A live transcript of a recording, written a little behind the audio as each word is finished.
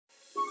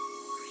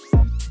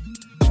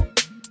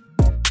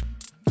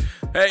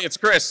Hey, it's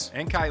Chris.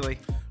 And Kylie.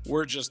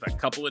 We're just a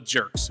couple of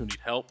jerks who need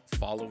help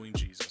following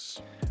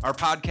Jesus Our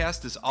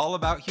podcast is all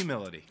about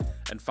humility,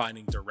 and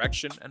finding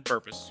direction and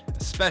purpose.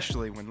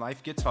 especially when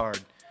life gets hard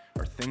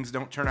or things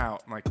don't turn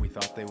out like we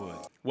thought they would.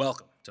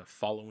 Welcome to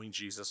Following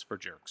Jesus for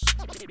Jerks.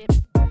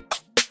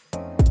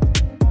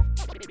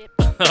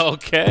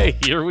 Okay,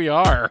 here we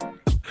are.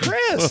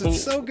 Chris,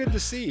 it's so good to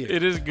see you.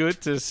 It is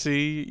good to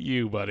see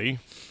you, buddy.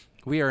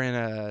 We are in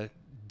a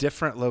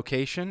different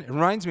location. It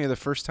reminds me of the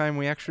first time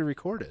we actually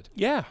recorded.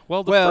 Yeah,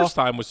 well, the Well- first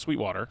time was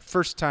Sweetwater.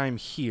 First time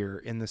here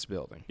in this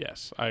building.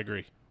 Yes, I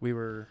agree. We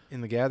were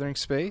in the gathering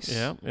space.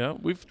 Yeah.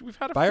 We've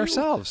had a By few,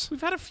 ourselves. We've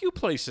had a few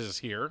places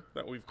here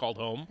that we've called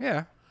home.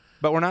 Yeah.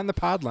 But we're not in the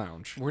pod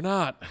lounge. We're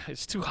not.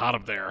 It's too hot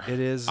up there. It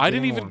is I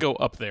didn't getting even warm. go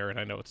up there, and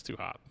I know it's too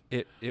hot.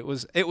 It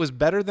was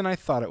better than I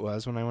thought it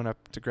was when I went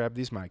up to grab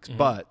these mics,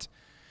 but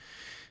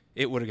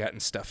it would have gotten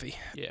stuffy.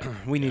 Yeah.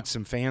 We need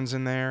some fans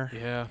in there.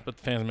 Yeah, but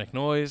the fans make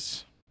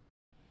noise.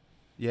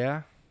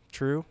 Yeah,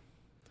 true.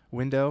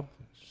 Window,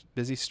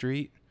 busy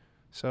street.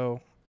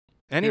 So,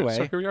 anyway,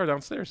 So here we are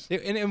downstairs.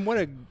 and what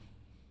a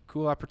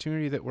cool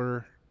opportunity that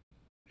we're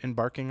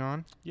embarking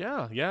on.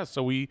 Yeah.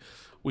 So we've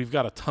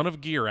got a ton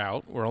of gear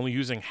out. We're only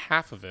using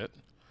half of it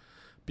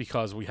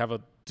because we have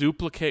a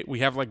duplicate. We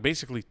have like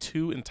basically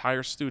two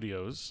entire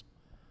studios,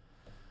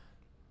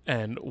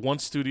 and one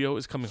studio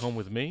is coming home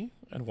with me,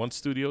 and one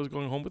studio is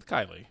going home with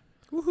Kylie.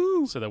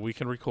 Woohoo! So that we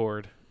can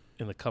record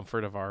in the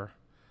comfort of our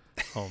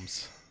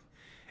homes.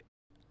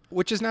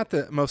 Which is not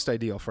the most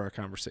ideal for our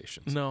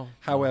conversations. No.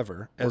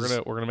 However,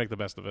 we're gonna make the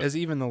best of it. as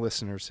even the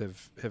listeners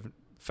have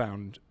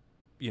found,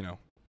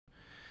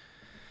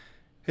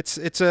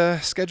 it's a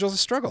schedule's a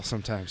struggle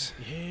sometimes.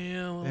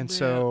 Yeah, And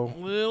so- a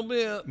little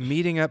bit.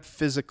 Meeting up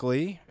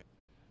physically,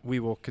 we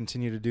will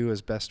continue to do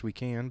as best we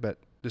can, but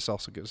this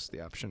also gives us the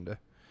option to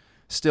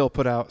still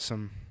put out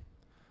some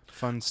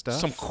fun stuff.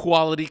 Some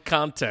quality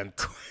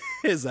content.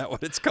 Is that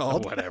what it's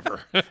called?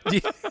 Whatever.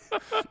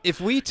 If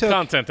we took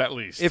Content at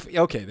least.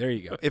 okay, there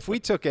you go. If we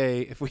took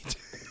a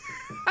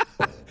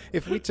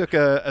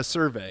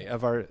survey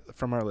of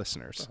from our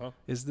listeners,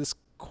 is this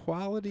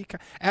quality?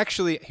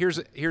 Actually, here's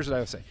what I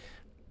would say.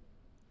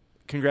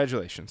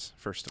 Congratulations,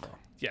 first of all.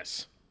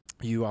 Yes.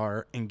 You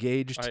are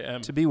engaged I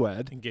am. to be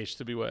wed, Engaged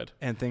to be wed.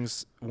 and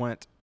things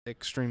went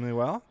extremely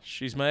well.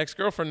 She's my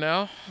ex-girlfriend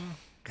now.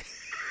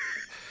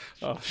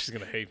 Oh, she's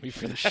going to hate me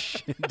for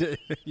this.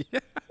 Yeah.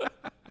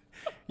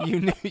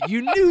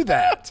 You knew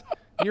that.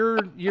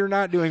 You're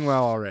not doing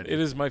well already. It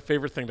is my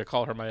favorite thing to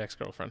call her my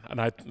ex-girlfriend. And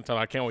I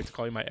can't wait to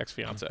call you my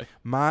ex-fiance.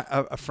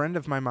 A friend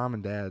of my mom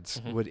and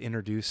dad's would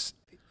introduce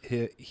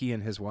he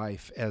and his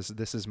wife as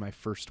 "this is my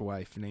first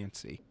wife,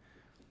 Nancy,"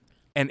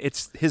 and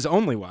it's his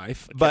only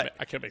wife. But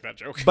I can't make that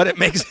joke. but it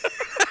makes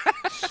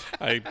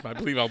I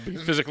believe I'll be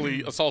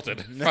physically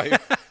assaulted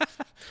if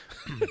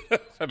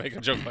I make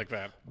a joke like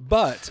that.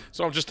 but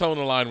So I'm just towing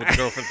the line with the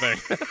girlfriend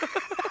thing.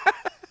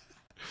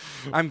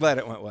 I'm glad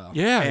it went well.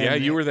 Yeah, And yeah,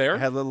 you were there. I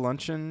had a little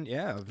luncheon.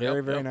 Yeah,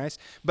 very Yep. nice.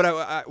 But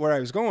I where I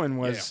was going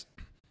was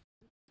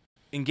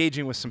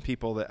engaging with some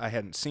people that I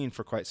hadn't seen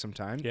for quite some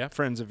time. Yeah.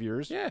 Friends of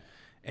yours. Yeah.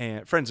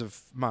 And friends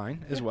of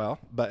mine as well,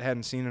 but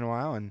hadn't seen in a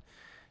while, and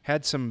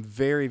had some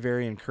very,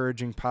 very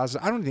encouraging,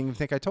 positive. I don't even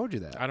think I told you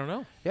that. I don't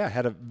know. Yeah,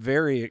 had a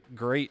very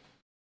great,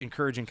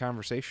 encouraging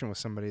conversation with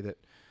somebody that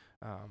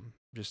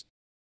just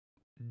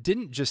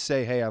didn't just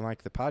say, "Hey, I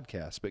like the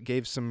podcast," but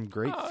gave some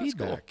great that's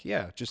feedback. cool.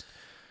 Yeah, just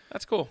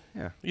That's cool.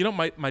 yeah. You know,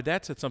 my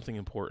dad said something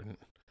important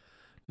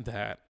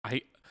that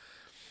I'm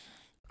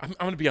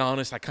going to be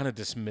honest, I kind of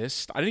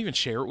dismissed. I didn't even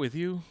share it with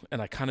you,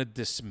 and I kind of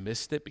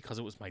dismissed it because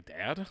it was my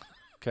dad.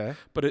 Okay.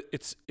 But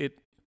it's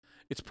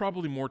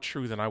probably more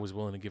true than I was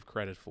willing to give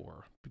credit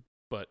for.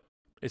 But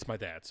it's my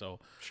dad, so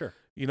Sure.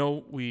 you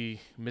know,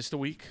 we missed a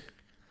week.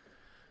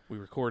 We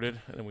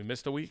recorded, and then we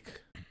missed a week.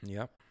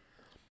 Yep.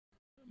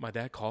 My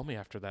dad called me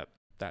after that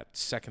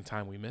second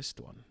time we missed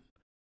one.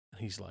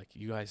 And he's like,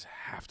 "You guys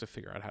have to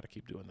figure out how to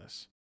keep doing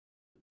this."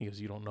 He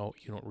goes, you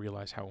don't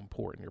realize how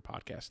important your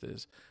podcast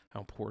is, how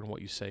important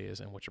what you say is,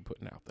 and what you're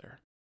putting out there.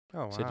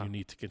 Oh, wow. Said you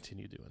need to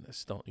continue doing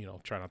this. Don't,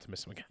 try not to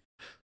miss him again.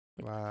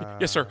 Wow.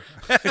 Yes, sir.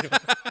 Super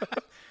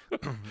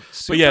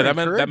But yeah, that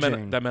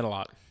encouraging. meant a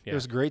lot. Yeah. It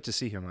was great to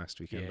see him last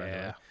weekend. By the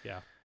way. Yeah.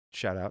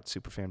 Shout out,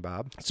 Superfan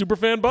Bob.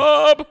 Superfan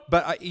Bob.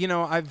 But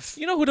I've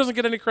You know who doesn't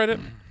get any credit?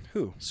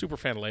 who?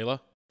 Superfan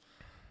Layla.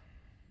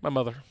 My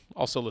mother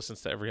also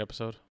listens to every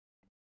episode.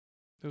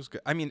 It was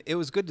good. I mean, it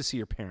was good to see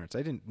your parents.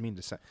 I didn't mean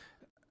to say.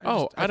 I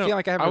don't. feel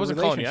like I have I a wasn't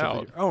calling you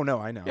relationship with out. you. Oh no,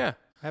 I know. Yeah.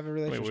 I have a I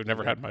relationship. mean, we've never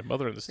with had my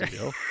mother in the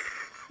studio.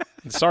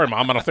 Sorry,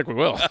 Mom. I don't think we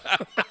will.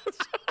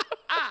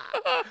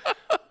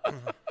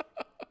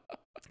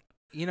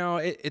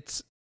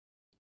 it's.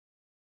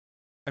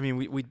 I mean,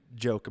 we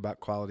joke about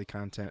quality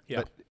content,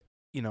 Yeah. but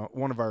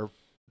one of our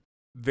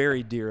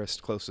very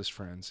dearest, closest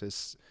friends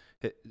has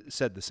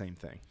said the same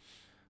thing,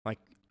 like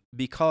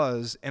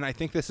because, and I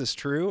think this is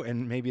true,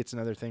 and maybe it's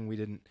another thing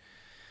we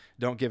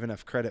don't give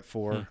enough credit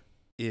for,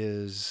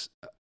 is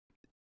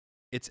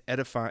it's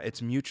edifying.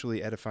 It's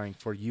mutually edifying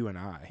for you and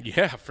I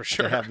Yeah, for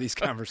sure. to have these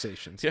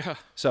conversations. Yeah.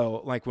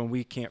 So like when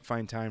we can't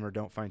find time or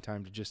don't find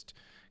time to just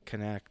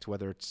connect,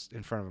 whether it's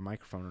in front of a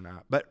microphone or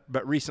not.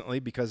 But recently,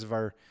 because of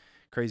our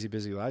crazy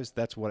busy lives,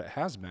 that's what it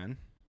has been.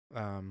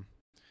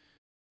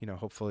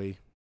 Hopefully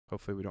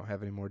we don't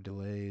have any more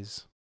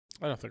delays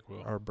I don't think we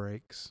will. or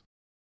breaks.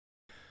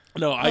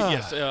 No,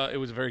 yes, it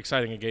was a very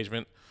exciting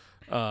engagement.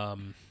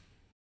 I'm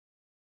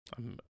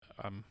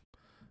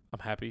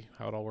happy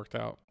how it all worked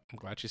out. I'm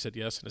glad she said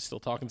yes and is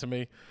still talking to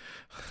me.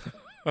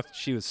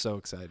 She was so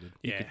excited.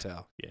 You could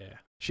tell. Yeah.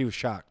 She was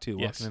shocked too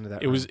walking into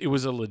that. It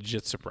was a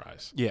legit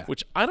surprise. Yeah.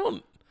 Which I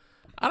don't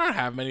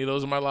have many of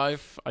those in my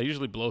life. I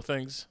usually blow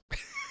things.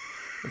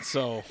 And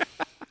so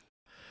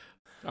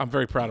I'm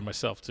very proud of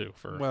myself too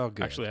for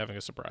actually having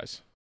a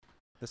surprise.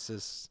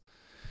 It's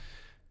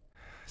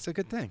a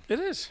good thing. It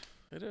is.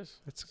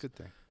 It's a good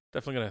thing.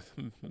 Definitely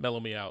going to mellow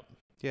me out.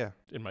 Yeah.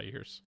 In my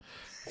ears.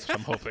 That's what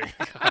I'm hoping.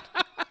 God.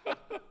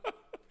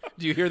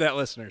 Do you hear that,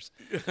 listeners?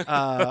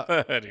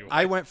 Anyway.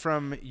 I went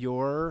from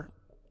your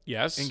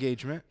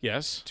engagement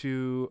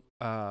to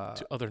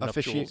other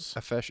nuptials.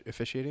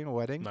 Officiating a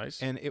wedding.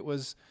 Nice. And it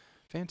was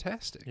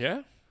fantastic.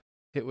 Yeah?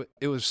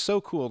 It was so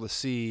cool to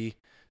see.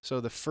 So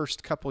the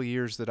first couple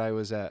years that I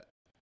was at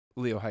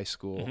Leo High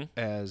School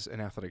as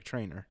an athletic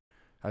trainer,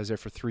 I was there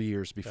for 3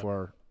 years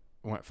before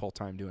I went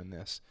full-time doing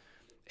this.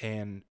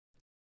 And,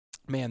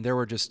 man, there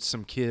were just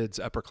some kids,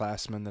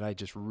 upperclassmen, that I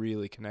just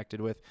really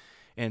connected with.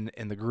 And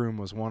the groom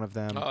was one of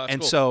them. Oh, that's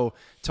and cool. So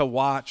to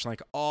watch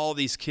like all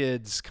these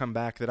kids come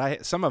back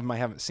that some of them I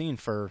haven't seen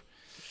for,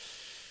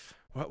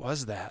 what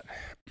was that?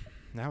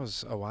 That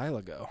was a while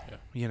ago,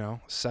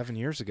 7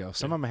 years ago.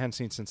 Some of them I hadn't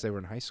seen since they were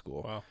in high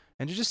school. Wow.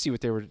 And to just see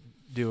what they were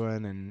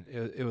doing, and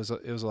it was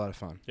a lot of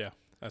fun. Yeah,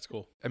 that's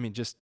cool. I mean,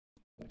 just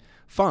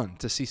fun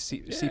to see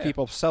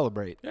people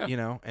celebrate,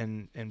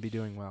 and be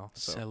doing well.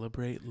 So.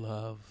 Celebrate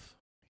love.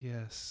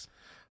 Yes.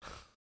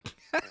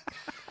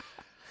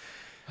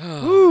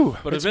 Ooh,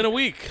 but it's been a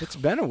week. It's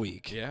been a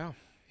week. Yeah.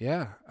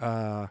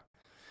 Yeah.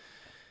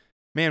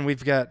 Man,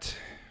 we've got,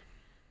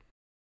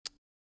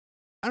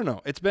 I don't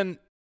know. It's been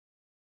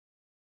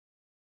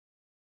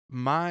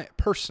my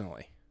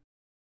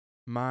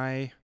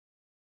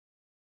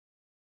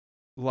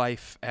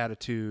life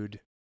attitude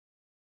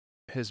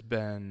has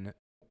been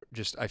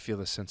just, I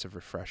feel a sense of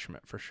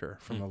refreshment for sure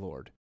from the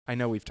Lord. I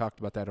know we've talked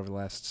about that over the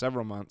last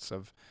several months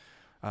of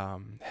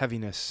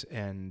heaviness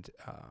and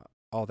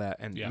all that.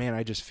 And man,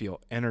 I just feel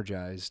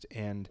energized.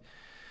 And,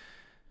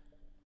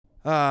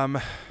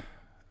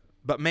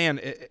 but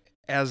man,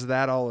 as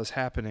that all is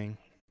happening,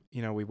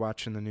 we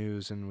watch in the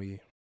news and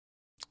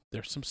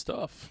there's some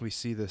stuff. We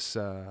see this,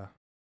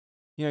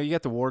 you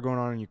got the war going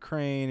on in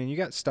Ukraine and you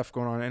got stuff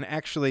going on. And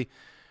actually,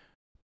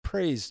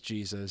 praise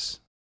Jesus.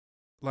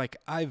 Like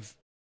I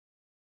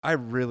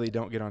really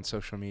don't get on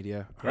social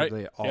media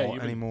hardly at all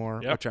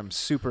anymore, which I'm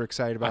super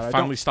excited about. I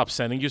finally stopped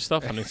sending you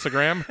stuff on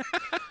Instagram.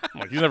 I'm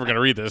like, you're never going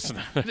to read this.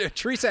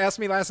 Teresa asked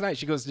me last night.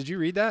 She goes, "Did you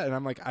read that?" And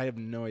I'm like, "I have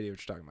no idea what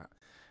you're talking about."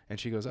 And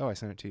she goes, "Oh, I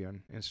sent it to you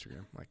on Instagram."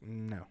 I'm like,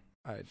 no,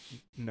 I had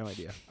no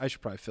idea. I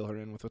should probably fill her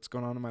in with what's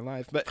going on in my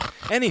life. But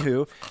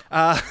anywho,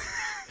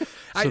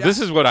 so this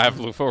is what I have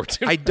to look forward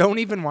to. I don't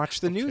even watch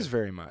the news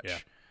very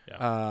much.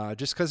 Yeah.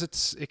 Just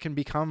because it can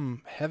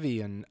become heavy,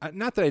 and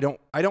not that I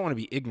don't want to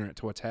be ignorant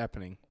to what's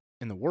happening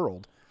in the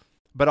world,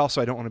 but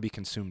also I don't want to be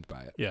consumed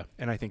by it. Yeah.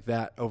 And I think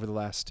that over the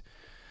last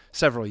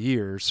several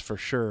years, for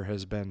sure,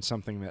 has been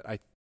something that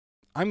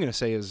I'm going to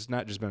say has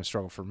not just been a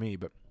struggle for me,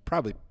 but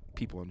probably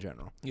people in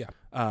general. Yeah.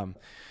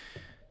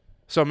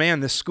 So man,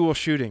 this school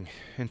shooting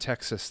in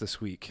Texas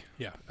this week.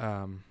 Yeah.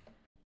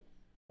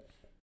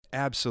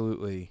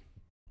 Absolutely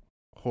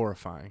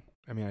horrifying.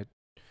 I mean,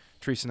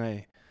 Teresa and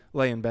I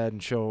lay in bed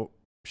and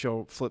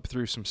flip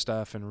through some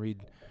stuff and read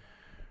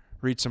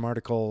some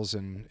articles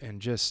and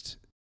just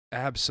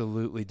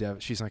absolutely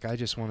she's like, I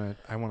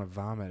want to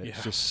vomit.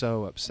 It's just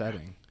so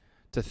upsetting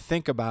to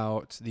think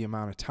about the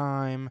amount of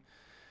time,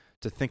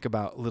 to think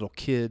about little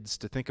kids,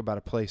 to think about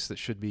a place that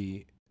should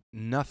be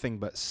nothing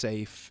but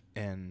safe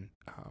and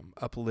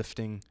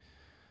uplifting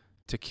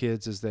to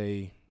kids as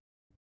they,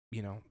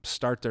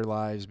 start their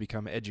lives,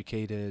 become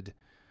educated,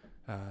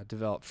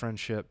 develop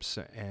friendships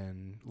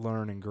and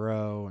learn and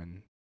grow,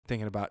 and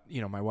thinking about,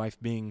 my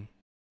wife being,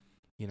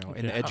 in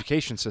the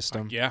education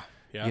system. Yeah.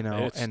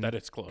 That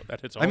hits close.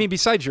 I mean,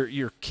 besides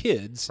your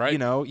kids, right.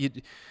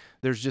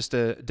 There's just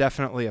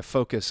definitely a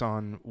focus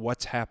on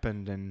what's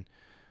happened and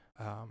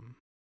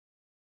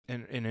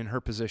in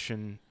her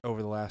position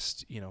over the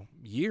last,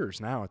 years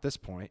now at this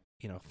point,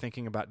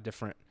 thinking about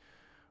different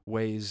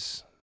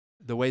ways,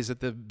 the ways that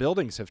the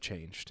buildings have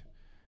changed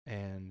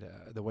and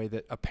the way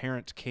that a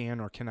parent can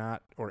or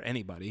cannot, or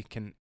anybody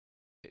can,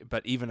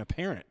 but even a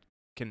parent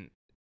can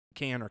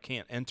or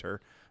can't enter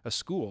a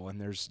school.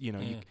 And there's,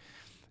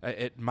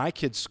 at my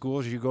kids'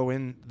 schools, you go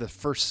in the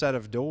first set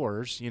of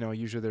doors,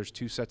 usually there's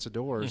 2 sets of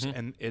doors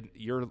and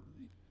you're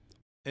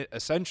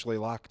essentially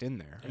locked in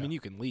there. Yeah. I mean,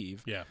 you can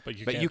leave. Yeah, but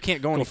you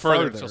can't go any further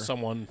further until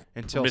someone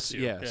until permits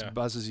you.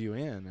 buzzes you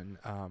in.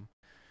 And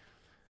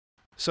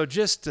So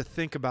just to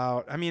think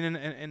about, I mean,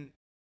 and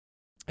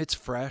it's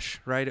fresh,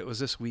 right? It was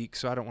this week,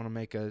 so I don't want to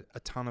make a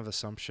ton of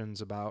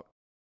assumptions about,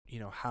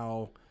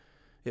 how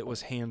it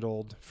was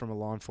handled from a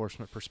law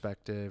enforcement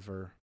perspective,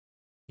 or,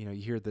 you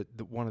hear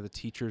that one of the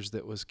teachers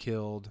that was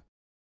killed,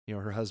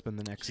 her husband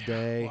the next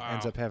day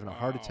ends up having a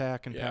heart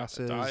attack and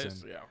passes,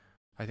 dies, and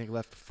I think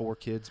left 4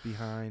 kids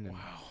behind. And wow.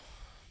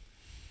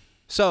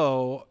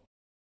 So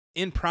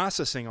in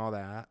processing all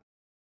that,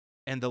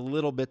 and the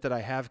little bit that I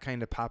have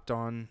kind of popped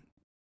on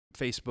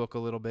Facebook a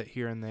little bit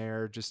here and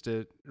there, just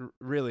to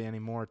really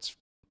anymore, it's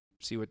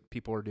see what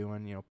people are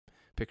doing,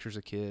 pictures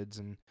of kids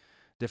and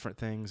different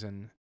things.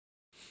 And,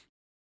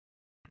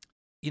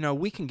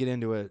 we can get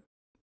into a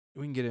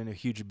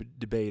huge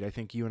debate. I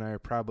think you and I are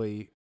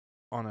probably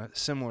on a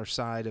similar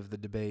side of the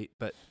debate,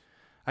 but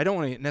I don't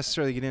want to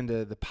necessarily get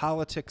into the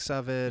politics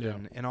of it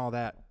and all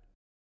that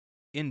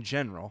in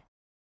general,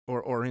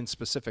 or in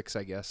specifics,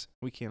 I guess.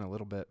 We can a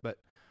little bit, but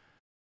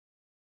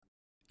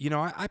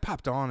I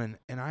popped on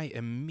and I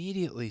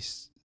immediately,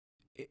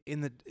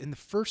 in the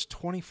first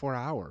 24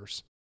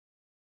 hours,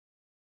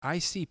 I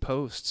see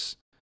posts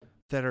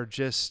that are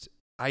just,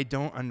 I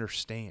don't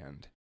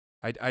understand.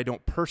 I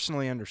don't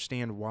personally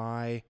understand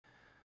why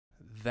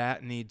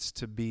that needs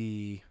to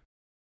be.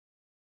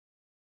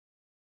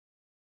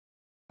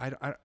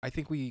 I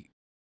think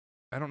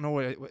I don't know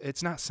what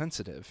it's not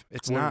sensitive.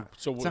 It's not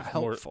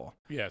helpful.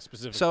 Yeah,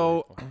 specifically.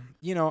 So,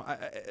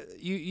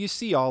 you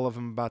see all of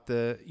them about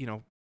the,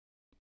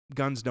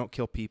 guns don't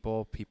kill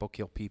people, people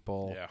kill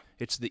people. Yeah.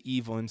 It's the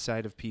evil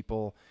inside of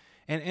people.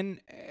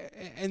 And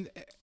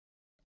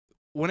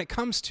when it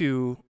comes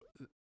to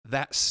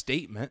that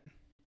statement,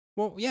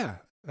 well, yeah,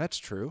 that's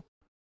true.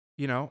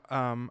 Here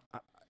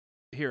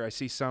I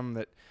see some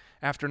that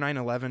after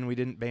 9/11, we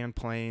didn't ban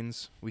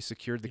planes. We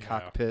secured the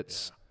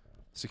cockpits,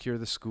 secure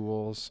the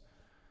schools.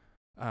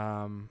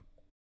 And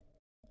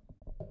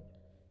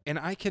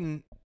I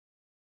can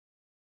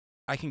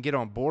get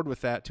on board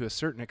with that to a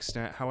certain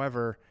extent.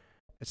 However,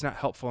 it's not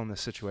helpful in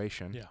this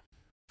situation. Yeah.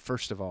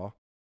 First of all.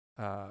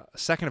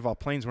 Second of all,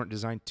 planes weren't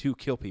designed to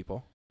kill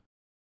people.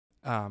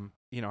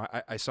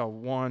 I saw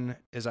one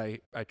as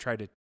I tried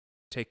to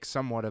take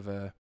somewhat of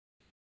a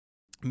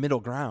middle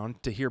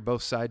ground to hear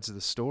both sides of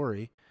the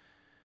story.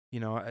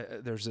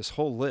 There's this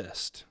whole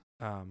list.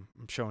 I'm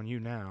showing you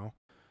now.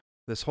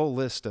 This whole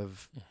list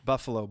of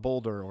Buffalo,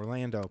 Boulder,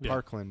 Orlando,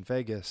 Parkland,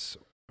 Vegas,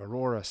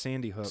 Aurora,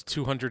 Sandy Hook. It's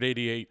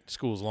 288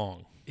 schools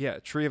long. Yeah,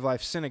 Tree of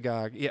Life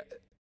Synagogue. Yeah.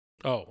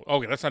 Oh,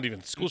 okay. That's not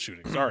even school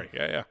shooting. Sorry.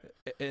 Yeah.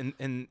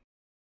 And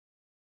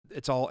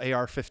it's all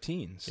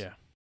AR-15s. Yeah.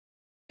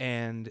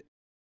 And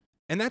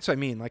that's what I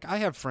mean. Like, I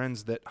have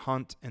friends that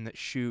hunt and that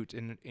shoot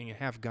and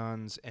have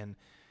guns, and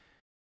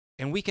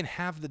we can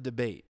have the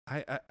debate.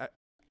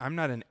 I'm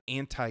not an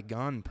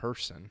anti-gun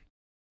person.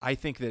 I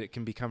think that it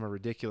can become a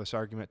ridiculous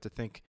argument to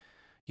think,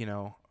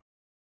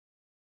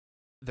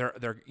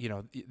 they're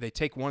they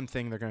take one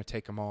thing, they're going to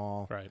take them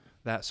all. Right.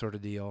 That sort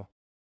of deal.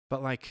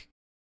 But like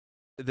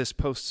this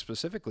post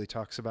specifically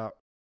talks about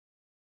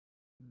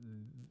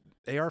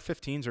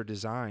AR-15s are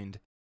designed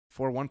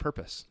for one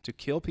purpose: to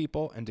kill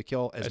people and to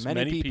kill as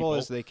many people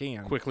as they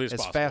can, quickly as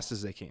possible, fast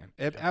as they can.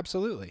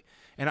 Absolutely.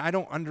 And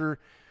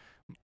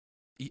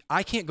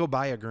I can't go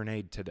buy a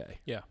grenade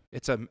today. Yeah.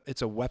 It's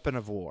a weapon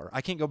of war.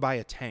 I can't go buy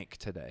a tank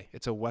today.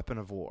 It's a weapon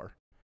of war.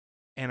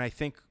 And I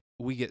think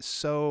we get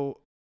so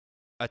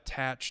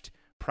attached,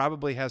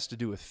 probably has to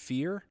do with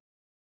fear,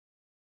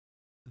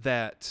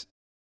 that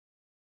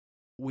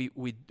we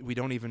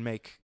don't even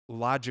make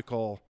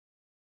logical,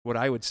 what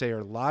I would say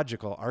are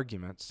logical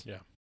arguments. Yeah.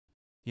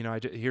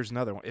 Here's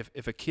another one.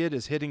 If a kid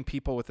is hitting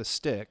people with a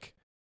stick,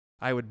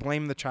 I would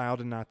blame the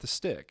child and not the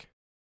stick.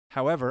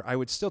 However, I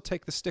would still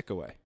take the stick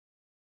away.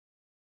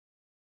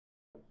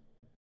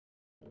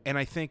 And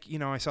I think,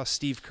 I saw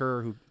Steve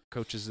Kerr, who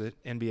coaches the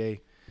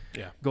NBA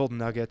Golden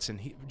Nuggets,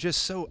 and he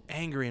just so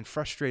angry and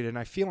frustrated. And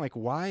I feel like,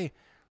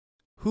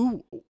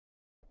 who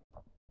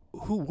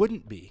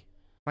wouldn't be?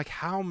 Like,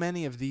 how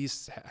many of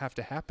these have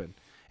to happen?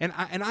 And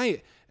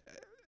I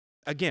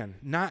again,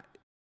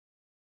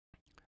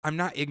 I'm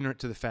not ignorant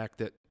to the fact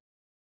that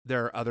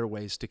there are other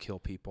ways to kill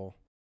people,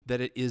 that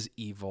it is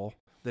evil,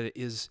 that it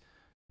is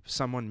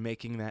someone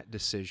making that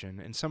decision,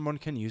 and someone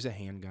can use a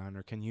handgun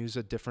or can use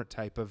a different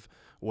type of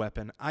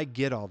weapon. I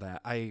get all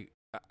that. I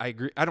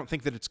agree. I don't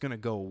think that it's going to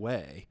go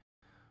away,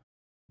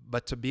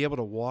 but to be able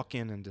to walk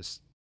in and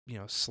just,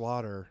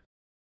 slaughter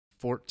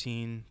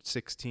 14,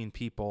 16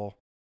 people,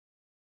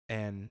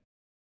 and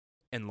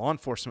law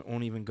enforcement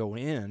won't even go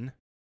in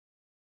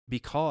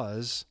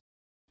because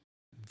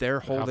they're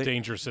holding, how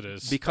dangerous it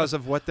is because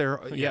of what they're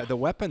the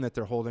weapon that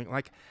they're holding.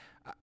 Like,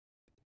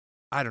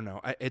 I don't know.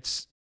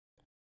 It's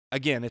I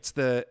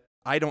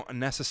don't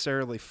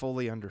necessarily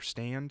fully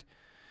understand,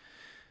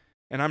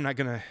 and I'm not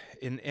going to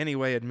in any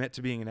way admit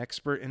to being an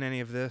expert in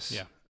any of this.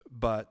 Yeah.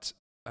 But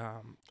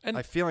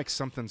I feel like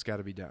something's got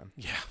to be done.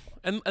 Yeah.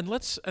 And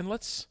let's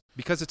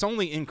because it's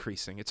only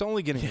increasing. It's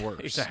only getting worse.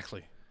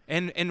 Exactly.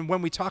 And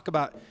when we talk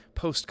about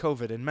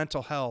post-COVID and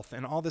mental health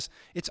and all this,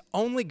 it's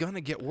only going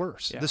to get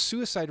worse. Yeah. The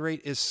suicide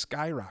rate is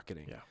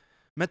skyrocketing. Yeah.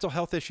 Mental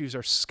health issues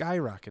are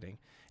skyrocketing.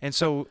 And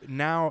so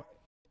now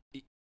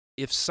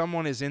if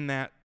someone is in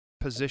that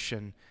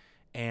position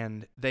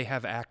and they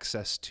have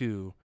access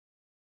to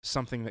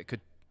something that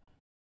could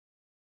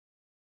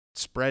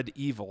spread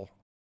evil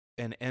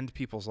and end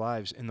people's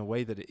lives in the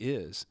way that it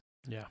is,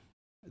 Yeah.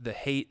 the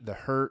hate, the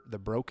hurt, the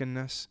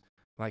brokenness,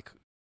 like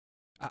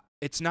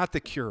it's not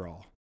the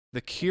cure-all.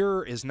 The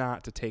cure is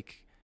not to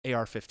take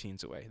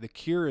AR-15s away. The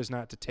cure is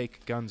not to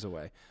take guns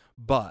away.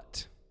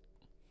 But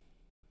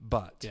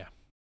Yeah.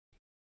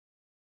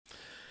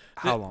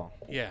 how long?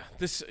 Yeah,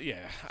 let's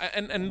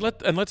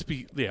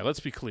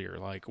be clear.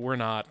 Like we're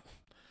not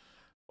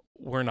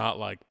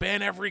like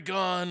ban every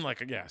gun.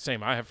 Like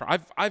same.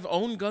 I've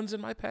owned guns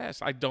in my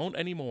past. I don't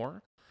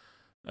anymore.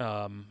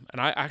 And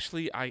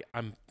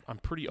I'm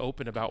pretty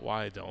open about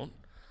why I don't.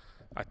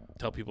 I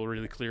tell people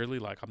really clearly,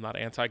 like I'm not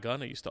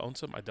anti-gun. I used to own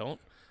some. I don't,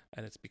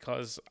 and it's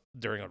because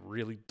during a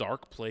really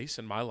dark place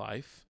in my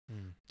life,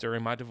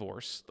 during my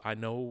divorce, I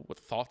know what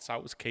thoughts I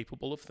was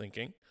capable of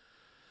thinking.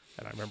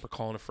 And I remember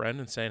calling a friend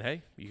and saying,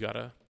 "Hey, you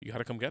gotta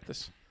come get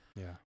this."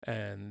 Yeah.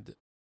 And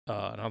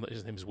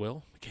his name is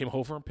Will. He came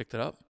over and picked it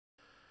up,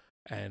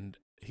 and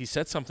he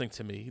said something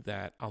to me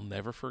that I'll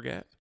never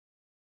forget.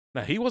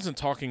 Now he wasn't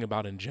talking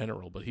about in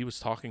general, but he was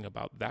talking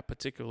about that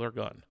particular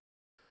gun.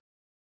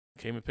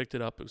 Came and picked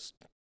it up. It was,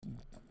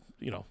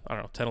 I don't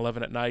know, 10,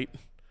 11 at night,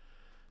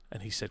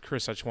 and he said,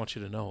 "Chris, I just want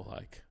you to know,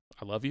 like,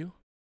 I love you.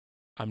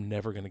 I'm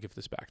never gonna give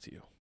this back to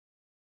you.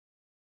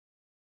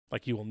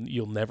 Like you'll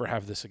never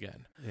have this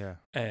again." Yeah.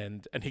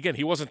 And again,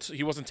 he wasn't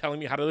telling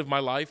me how to live my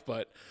life,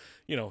 but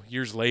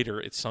years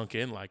later it sunk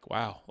in like,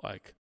 wow,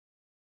 like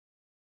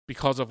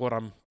because of what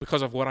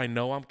I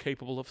know I'm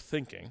capable of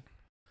thinking,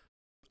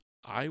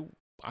 I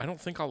don't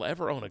think I'll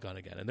ever own a gun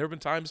again. And there have been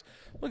times,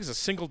 look, as a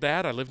single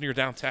dad, I live near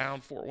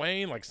downtown Fort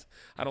Wayne, like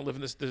I don't live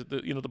in this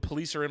the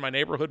police are in my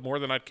neighborhood more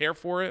than I'd care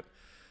for it.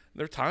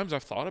 There are times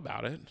I've thought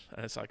about it,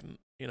 and it's like,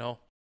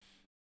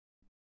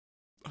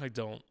 I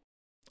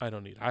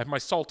don't need it. I have my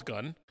salt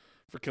gun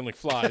for killing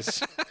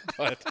flies,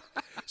 but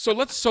so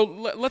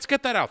let's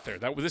get that out there.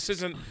 That this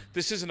isn't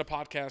a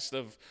podcast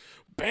of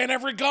ban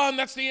every gun.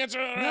 That's the answer.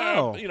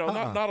 No,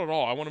 not at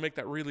all. I want to make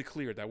that really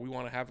clear that we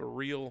want to have a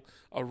real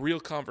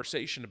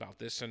conversation about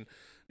this, and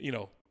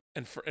so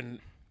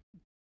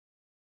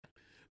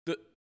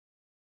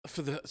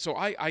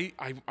I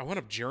wound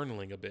up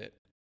journaling a bit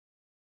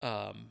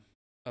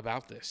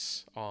about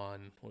this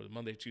on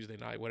Monday, Tuesday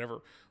night,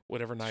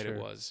 whatever night it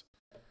was.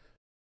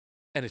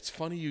 And it's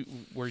funny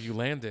where you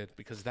landed,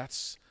 because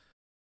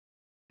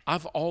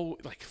I've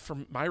always, like,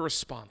 from my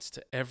response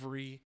to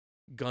every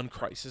gun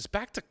crisis,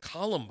 back to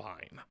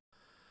Columbine,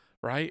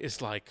 right?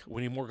 It's like,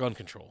 we need more gun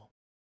control.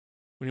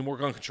 We need more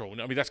gun control.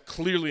 I mean, that's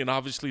clearly and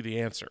obviously the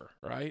answer,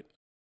 right?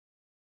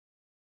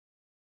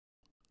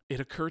 It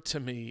occurred to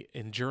me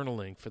in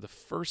journaling for the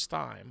first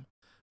time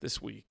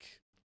this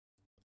week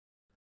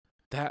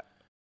that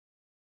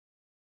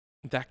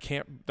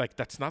can't, like,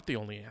 that's not the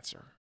only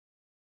answer.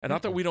 And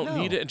not that we don't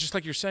need it, and just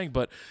like you're saying,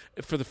 but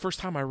for the first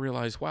time I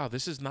realized, wow,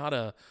 this is not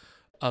a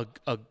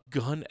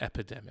gun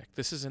epidemic.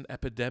 This is an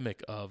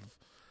epidemic of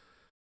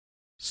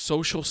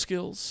social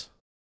skills,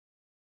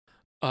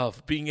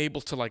 of being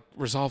able to, like,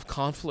 resolve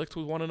conflict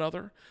with one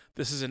another.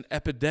 This is an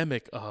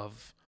epidemic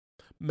of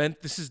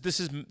this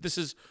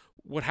is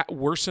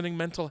worsening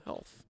mental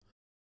health.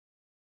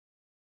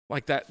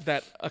 Like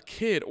that a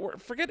kid, or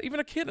forget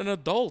even a kid, an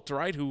adult,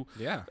 right?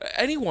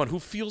 Anyone who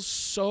feels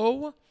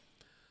so,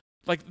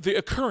 like, the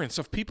occurrence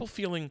of people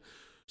feeling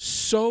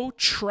so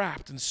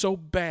trapped and so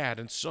bad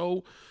and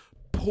so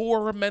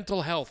poor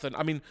mental health. And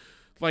I mean,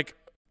 like,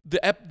 the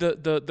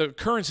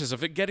occurrences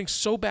of it getting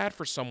so bad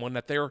for someone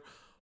that their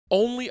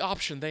only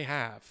option they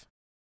have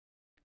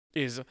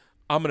is,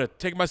 I'm going to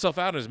take myself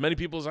out as many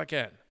people as I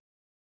can,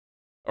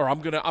 or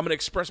I'm going to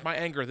express my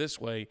anger this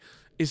way,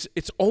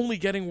 it's only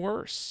getting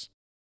worse.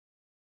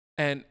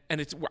 And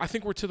I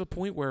think we're to the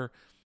point where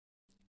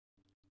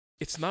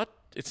it's not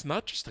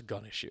just a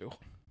gun issue.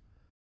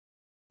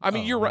 I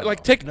mean, you're right.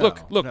 Like, take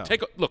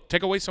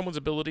away someone's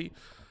ability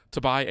to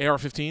buy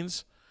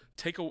AR-15s.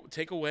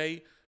 Take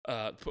away,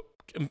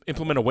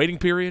 implement a waiting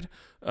period,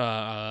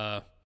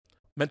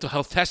 mental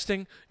health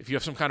testing. If you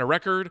have some kind of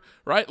record,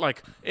 right?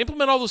 Like,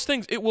 implement all those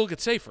things. It will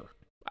get safer,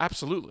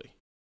 absolutely.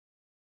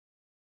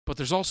 But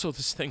there's also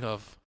this thing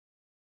of,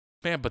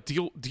 man, but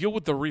deal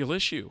with the real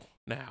issue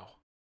now.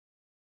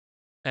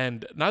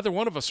 And neither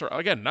one of us are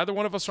on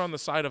the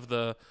side of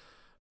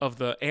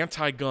the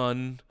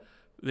anti-gun.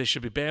 They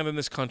should be banned in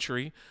this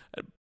country,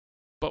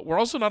 but we're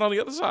also not on the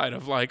other side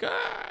of, like,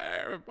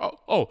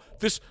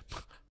 this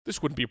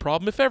wouldn't be a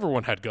problem if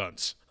everyone had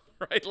guns,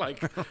 right?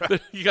 Like,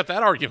 you got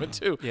that argument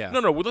too. Yeah.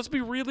 No. Well, let's be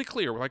really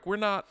clear. Like, we're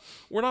not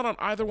on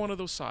either one of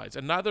those sides,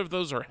 and neither of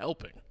those are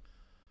helping.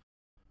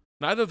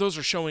 Neither of those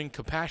are showing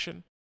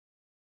compassion,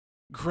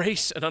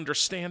 grace, and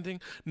understanding.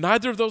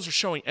 Neither of those are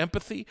showing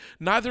empathy.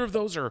 Neither of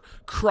those are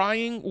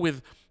crying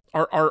with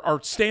are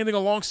standing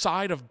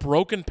alongside of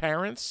broken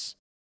parents.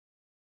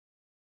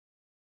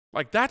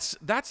 Like that's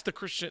the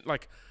Christian.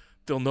 Like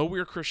they'll know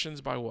we're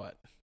Christians by what?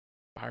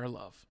 By our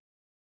love,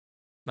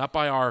 not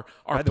by our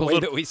by the way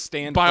that we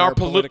stand by for our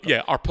political.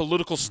 our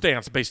political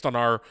stance based on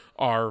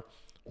our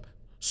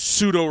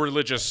pseudo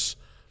religious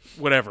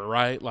whatever,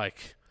 right?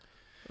 Like,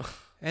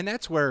 And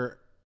that's where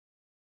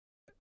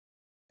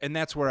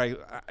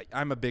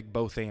I'm a big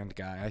both and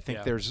guy. I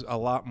think there's a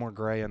lot more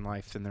gray in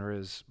life than there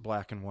is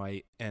black and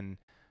white. And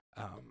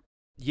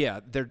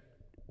there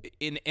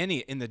in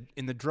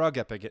the drug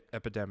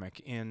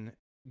epidemic, in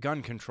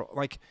gun control,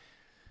 like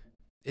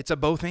it's a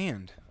both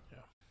and. Yeah.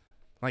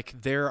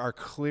 Like there are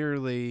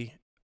clearly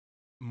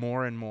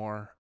more and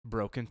more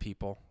broken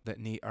people that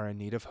are in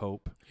need of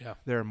hope. Yeah.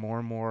 There are more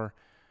and more,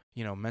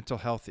 mental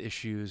health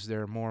issues.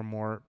 There are more and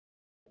more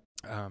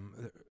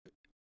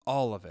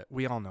all of it.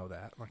 We all know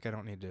that. Like I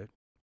don't need to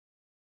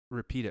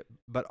repeat it,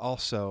 but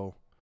also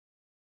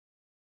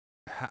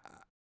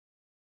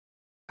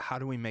how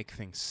do we make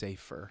things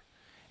safer?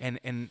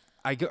 And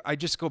I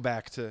just go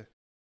back to,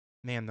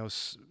 man,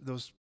 those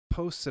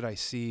posts that I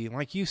see,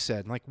 like you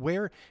said, like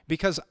where,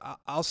 because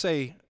I'll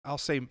say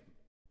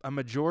a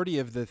majority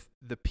of the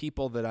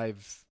people that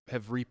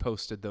have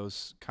reposted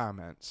those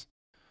comments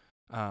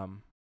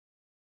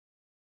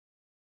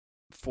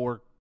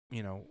for,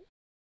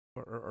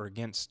 or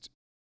against,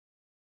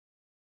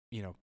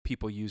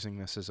 people using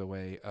this as a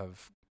way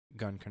of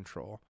gun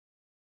control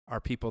are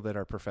people that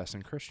are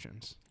professing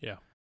Christians. Yeah.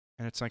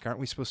 And it's like, aren't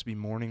we supposed to be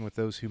mourning with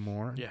those who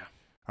mourn? Yeah.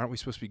 Aren't we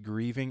supposed to be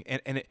grieving?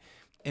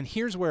 And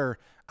here's where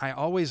I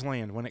always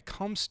land when it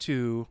comes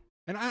to,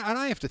 and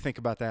I have to think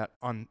about that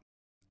on,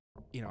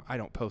 I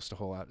don't post a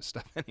whole lot of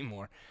stuff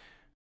anymore.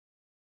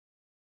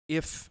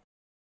 If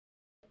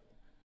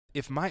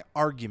my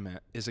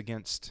argument is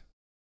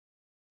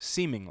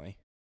seemingly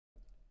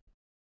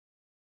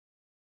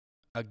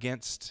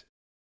against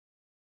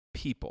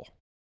people,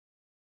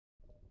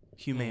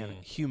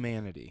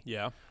 humanity,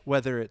 yeah,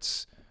 whether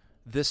it's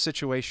this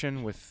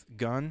situation with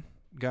guns,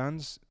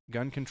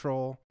 gun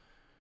control,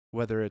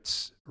 whether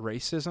it's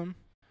racism,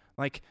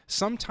 like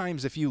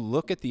sometimes if you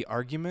look at the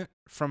argument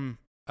from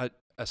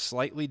a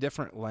slightly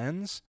different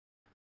lens,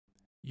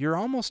 you're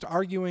almost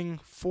arguing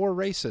for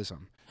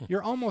racism.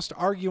 You're almost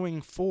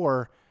arguing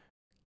for,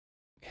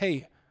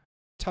 hey,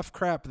 tough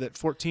crap that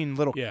 14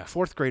 little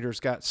fourth graders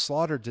got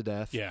slaughtered to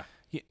death. Yeah.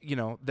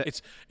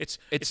 That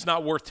it's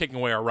not worth taking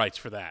away our rights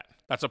for that.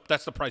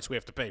 That's the price we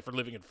have to pay for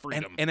living in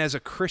freedom. And as a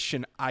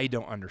Christian, I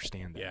don't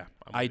understand that. Yeah,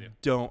 I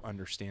don't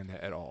understand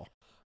that at all.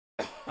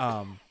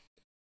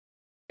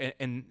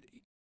 And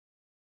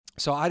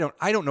so I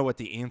don't know what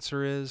the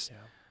answer is. Yeah.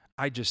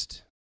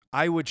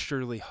 I would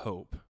surely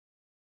hope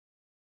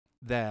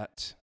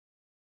that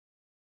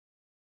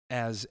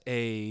as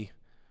a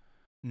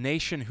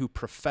nation who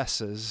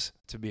professes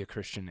to be a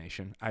Christian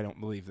nation, I don't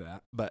believe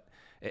that, but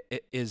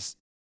it is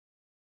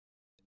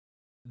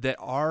that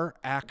our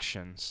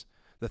actions,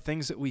 the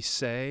things that we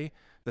say,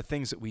 the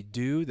things that we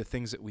do, the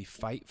things that we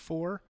fight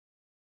for,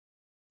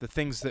 the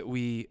things that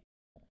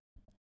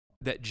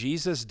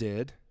Jesus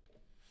did.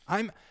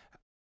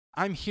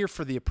 I'm here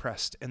for the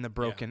oppressed and the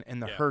broken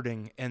and the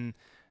hurting, and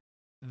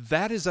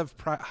that is of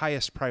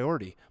highest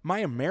priority. My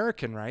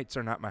American rights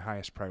are not my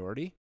highest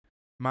priority.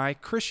 My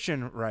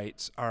Christian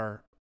rights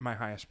are my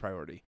highest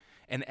priority.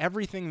 And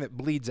everything that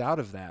bleeds out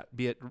of that,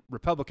 be it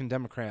Republican,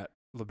 Democrat,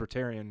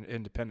 Libertarian,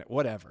 Independent,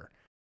 whatever,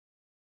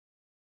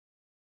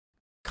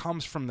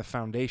 comes from the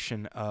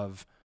foundation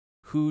of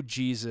who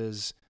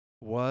Jesus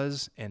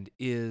was and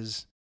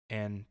is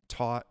and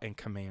taught and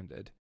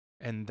commanded.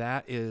 And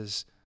that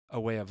is a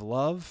way of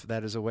love.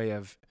 That is a way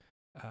of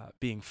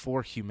being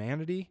for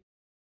humanity,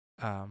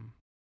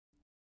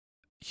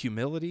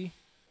 humility,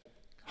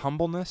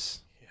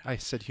 humbleness. Yeah. I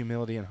said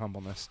humility and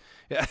humbleness.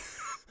 Yeah.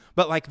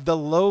 But like the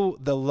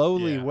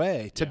lowly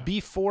way to be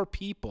for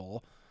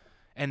people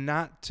and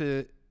not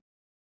to,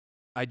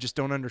 I just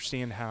don't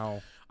understand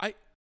how.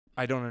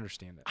 I don't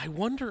understand it. I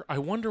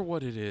wonder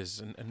what it is,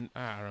 and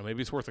I don't know,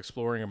 maybe it's worth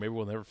exploring, or maybe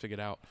we'll never figure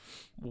it out.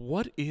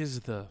 What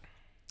is the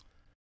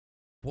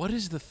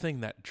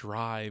thing that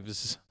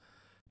drives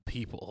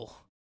people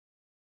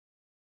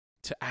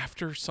to,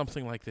 after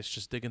something like this,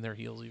 just dig in their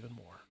heels even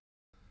more?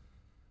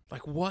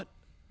 Like what?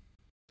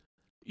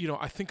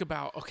 I think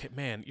about, okay,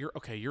 man, you're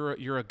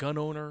a gun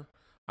owner.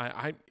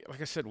 I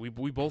like I said, we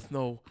both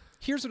know.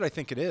 Here's what I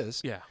think it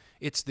is. Yeah.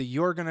 It's that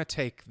you're going to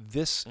take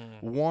this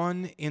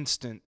one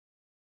incident,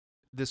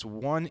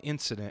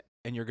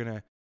 and you're going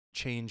to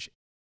change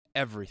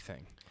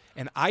everything.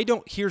 And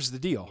here's the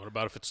deal. What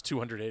about if it's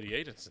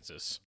 288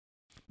 instances?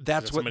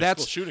 That's where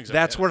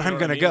I'm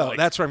going to go.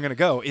 That's where I'm going to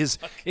go.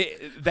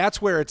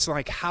 That's where it's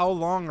like, how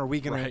long are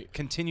we going to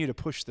continue to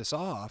push this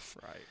off?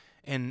 Right.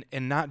 And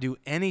not do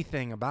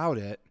anything about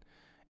it?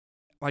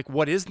 Like,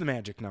 what is the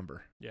magic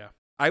number? Yeah.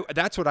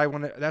 That's what I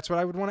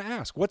would want to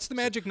ask. What's the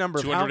magic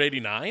number?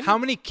 289? How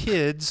many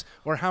kids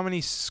or how many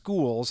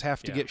schools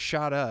have to get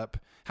shot up?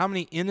 How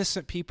many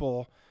innocent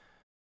people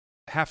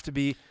have to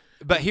be?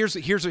 But here's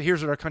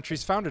what our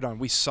country's founded on.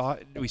 We saw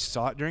it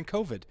during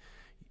COVID.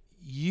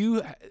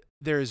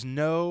 There is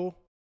no.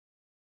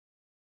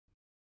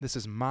 This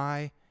is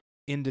my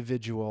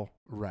individual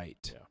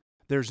right. Yeah.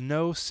 There's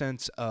no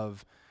sense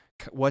of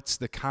what's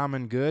the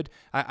common good.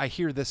 I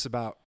hear this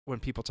about when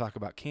people talk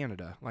about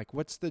Canada. Like,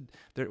 what's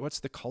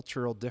the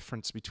cultural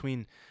difference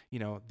between,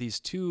 these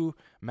two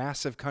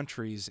massive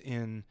countries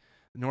in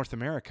North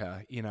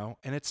America,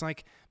 And it's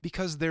like,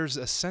 because there's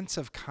a sense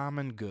of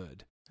common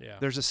good. Yeah.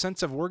 There's a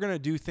sense of, we're going to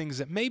do things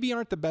that maybe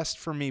aren't the best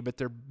for me, but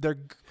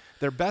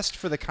they're best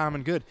for the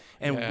commmmon good.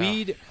 And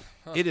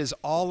it is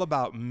all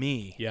about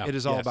me. Yeah. It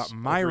is all about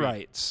my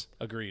rights.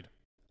 Agreed.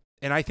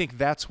 And I think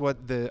that's what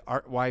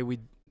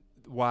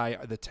why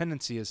the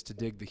tendency is to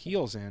dig the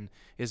heels in,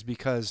 is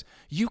because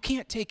you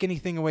can't take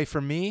anything away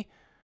from me.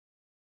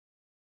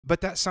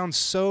 But that sounds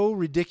so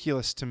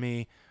ridiculous to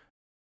me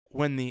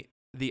when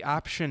the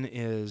option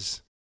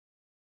is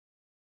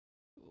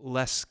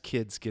less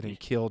kids getting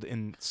killed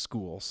in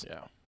schools.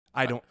 Yeah.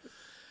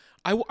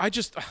 I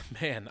just,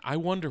 man, I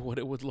wonder what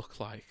it would look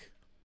like.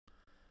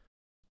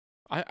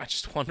 I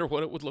just wonder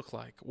what it would look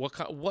like.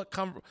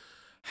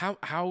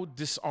 How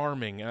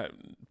disarming,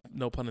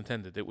 no pun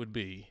intended, it would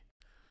be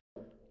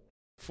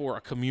for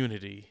a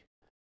community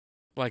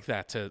like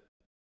that to,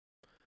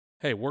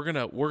 hey, we're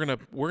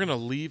gonna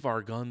leave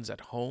our guns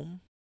at home,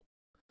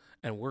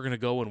 and we're gonna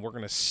go and we're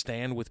gonna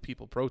stand with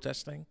people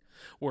protesting.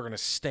 We're gonna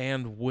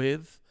stand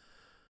with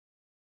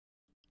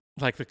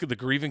like the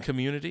grieving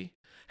community.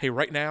 Hey,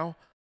 right now,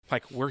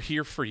 like, we're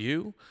here for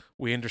you.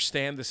 We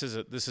understand this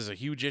is a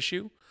huge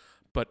issue,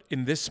 but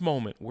in this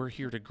moment, we're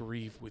here to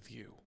grieve with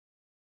you.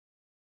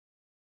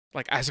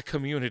 Like, as a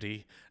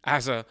community,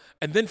 and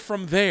then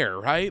from there,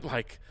 right?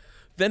 Like,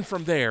 then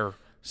from there,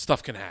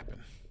 stuff can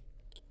happen.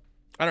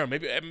 I don't know.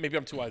 Maybe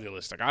I'm too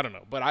idealistic. I don't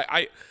know. But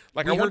I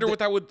wonder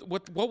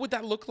what would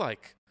that look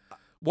like?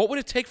 What would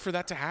it take for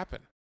that to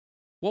happen?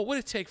 What would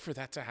it take for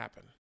that to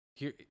happen?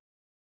 Here,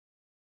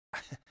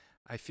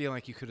 I feel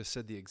like you could have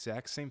said the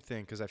exact same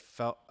thing, because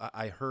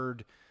I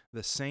heard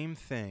the same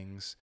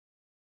things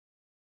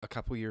a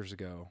couple years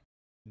ago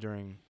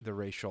during the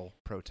racial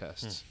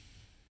protests.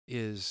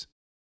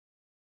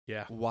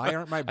 Yeah. Why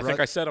aren't my I think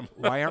I said them.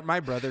 Why aren't my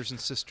brothers and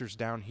sisters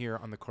down here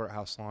on the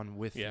courthouse lawn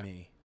with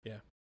me? Yeah.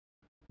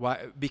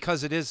 Why?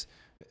 Because it is.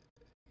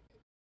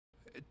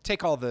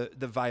 Take all the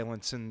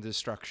violence and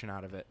destruction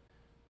out of it.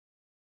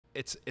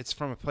 It's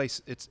from a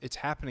place. It's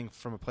happening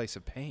from a place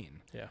of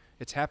pain. Yeah.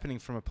 It's happening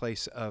from a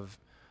place of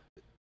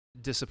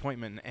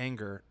disappointment and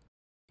anger,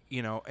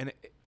 And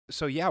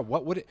so yeah,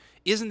 what would it?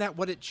 Isn't that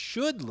what it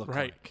should look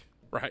like?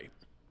 Right.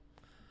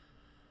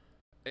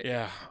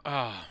 Yeah.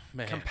 Oh,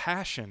 man.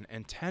 Compassion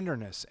and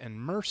tenderness and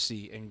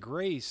mercy and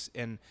grace,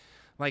 and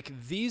like,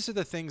 these are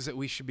the things that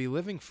we should be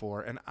living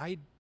for. And I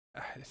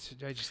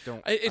just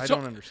don't. I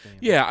don't understand.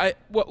 Yeah.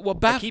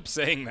 I keep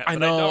saying that. I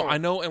know.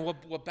 know. And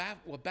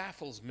what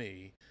baffles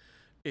me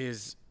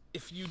is,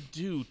 if you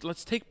do,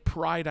 let's take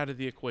pride out of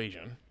the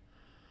equation,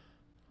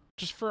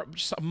 just for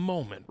just a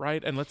moment,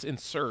 right? And let's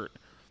insert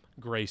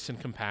grace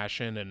and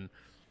compassion. And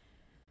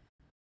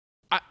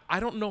I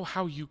don't know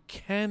how you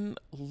can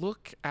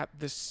look at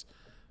the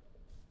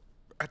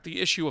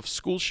issue of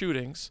school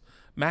shootings,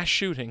 mass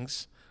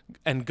shootings,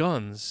 and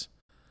guns,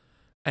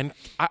 and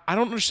I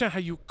don't understand how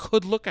you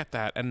could look at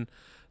that and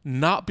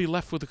not be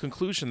left with the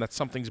conclusion that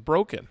something's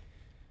broken.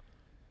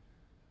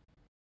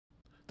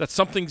 That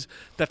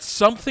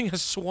something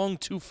has swung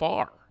too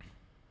far.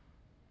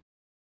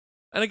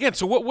 And again,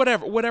 so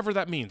whatever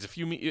that means. If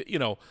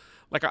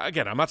like,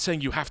 again, I'm not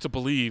saying you have to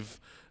believe,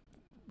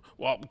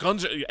 well,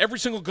 every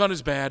single gun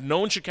is bad. No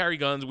one should carry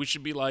guns. We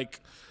should be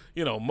like,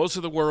 most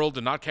of the world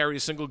and not carry a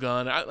single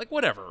gun.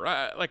 Whatever.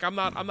 I'm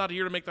not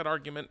here to make that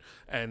argument.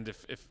 And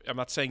if I'm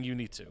not saying you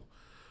need to,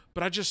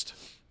 but I just,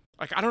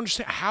 I don't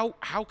understand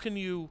how can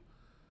you.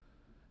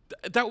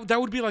 That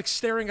would be like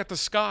staring at the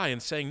sky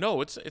and saying,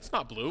 no, it's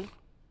not blue.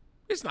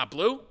 It's not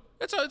blue.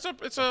 It's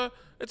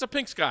a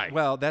pink sky.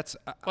 Well, that's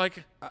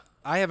like,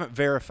 I haven't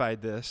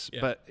verified this,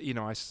 Yeah. but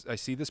I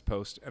see this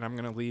post, and I'm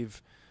going to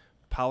leave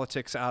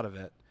politics out of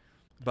it.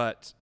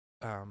 But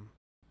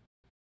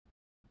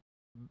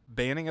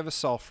banning of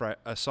assault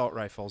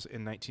rifles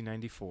in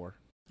 1994.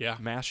 Yeah.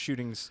 Mass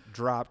shootings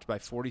dropped by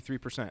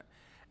 43%.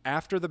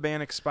 After the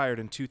ban expired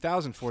in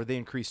 2004, they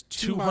increased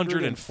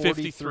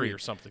 253 or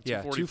something.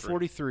 Yeah,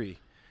 243.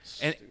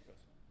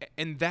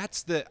 And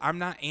that's I'm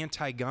not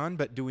anti-gun,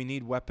 but do we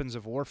need weapons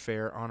of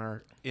warfare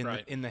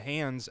in the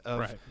hands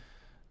of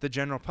the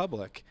general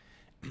public?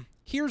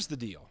 Here's the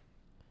deal.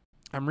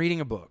 I'm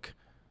reading a book.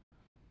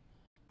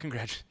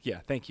 Yeah,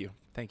 thank you.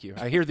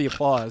 I hear the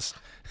applause.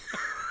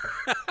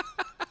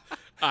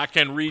 I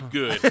can read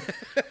good.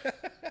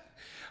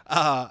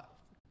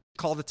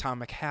 Called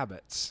Atomic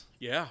Habits.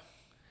 Yeah.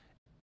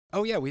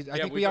 Oh yeah, I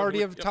think we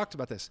already have talked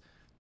about this.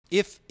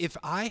 If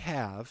I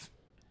have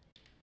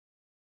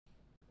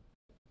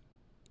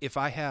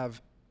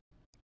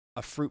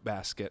a fruit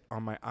basket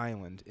on my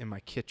island in my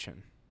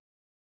kitchen,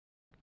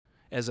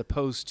 as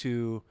opposed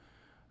to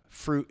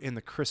fruit in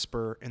the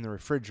crisper in the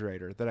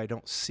refrigerator that I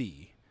don't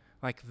see.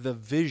 Like the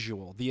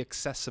visual, the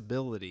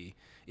accessibility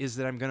is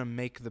that I'm going to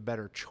make the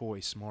better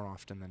choice more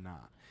often than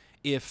not.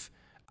 If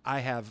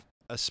I have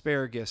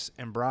asparagus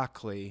and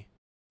broccoli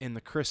in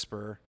the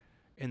crisper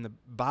in the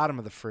bottom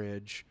of the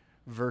fridge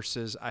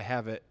versus I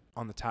have it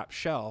on the top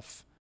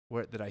shelf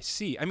that I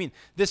see. I mean,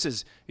 this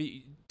is,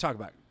 talk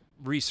about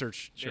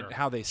research and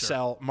how they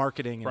sell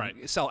marketing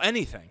and sell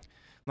anything.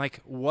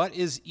 Like what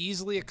is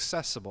easily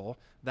accessible,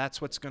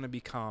 that's what's going to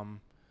become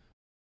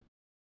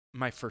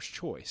my first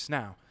choice.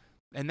 Now,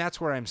 and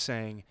that's where I'm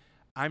saying,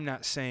 I'm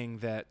not saying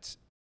that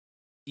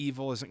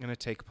evil isn't going to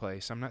take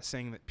place. I'm not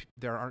saying that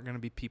there aren't going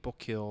to be people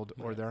killed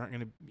or there aren't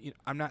going to,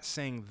 I'm not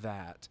saying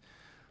that.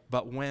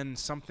 But when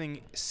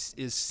something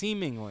is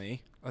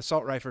seemingly,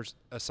 assault rifles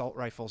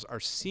are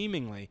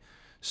seemingly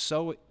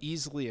so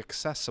easily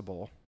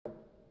accessible,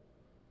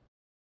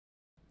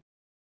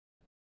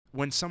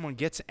 when someone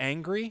gets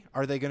angry,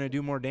 are they going to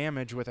do more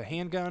damage with a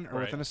handgun or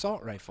with an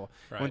assault rifle?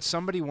 When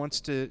somebody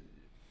wants to,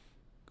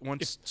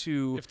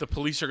 if the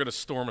police are going to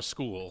storm a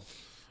school,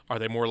 are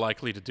they more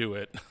likely to do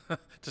it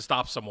to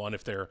stop someone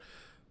if they're,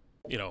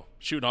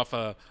 shooting off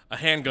a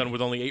handgun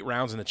with only 8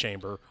 rounds in the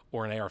chamber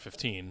or an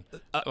AR-15?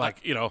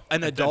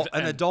 An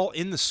adult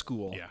in the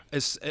school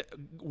is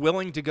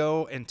willing to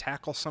go and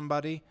tackle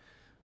somebody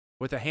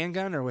with a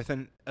handgun or with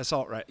an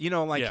assault rifle.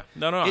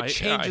 It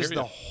changes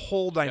the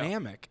whole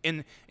dynamic.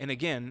 And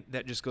again,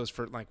 that just goes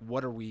for like,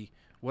 what are we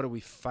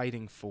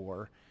fighting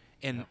for?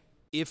 And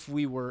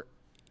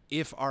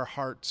if our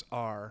hearts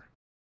are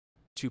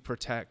to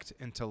protect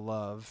and to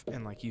love,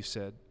 and like you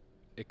said,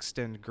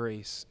 extend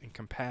grace and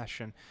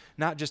compassion,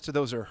 not just to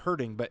those who are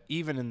hurting, but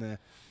even in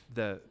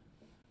the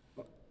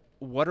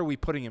what are we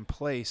putting in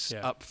place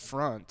up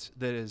front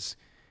that is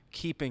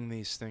keeping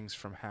these things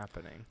from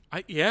happening?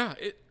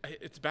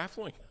 It's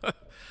baffling.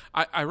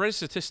 I read a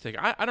statistic.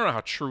 I don't know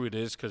how true it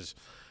is because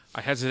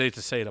I hesitate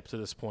to say it up to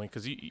this point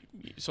because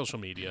social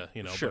media,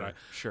 Sure, but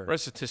I read a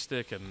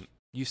statistic and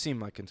you seem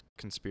like a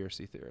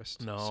conspiracy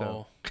theorist. No,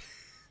 so.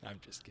 I'm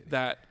just kidding.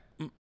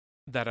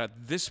 That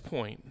at this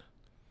point,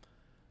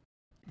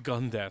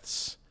 gun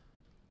deaths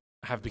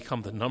have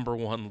become the number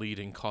one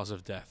leading cause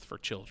of death for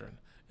children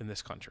in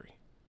this country.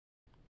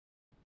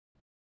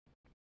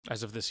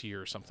 As of this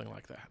year or something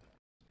like that.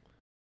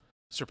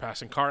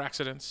 Surpassing car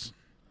accidents,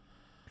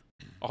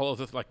 all of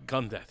the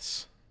gun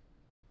deaths.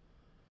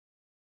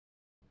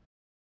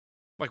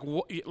 Like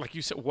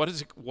you said, what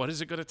is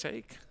it going to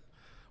take?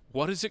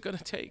 What is it going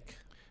to take?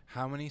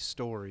 How many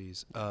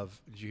stories did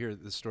you hear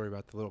the story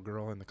about the little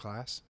girl in the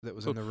class that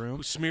was in the room?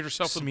 Who smeared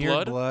herself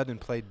with blood and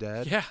played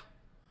dead? Yeah.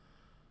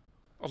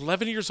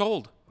 11 years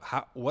old.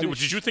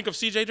 Did you think of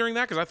CJ during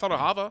that? Because I thought of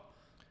Hava.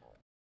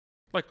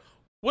 Like,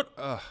 what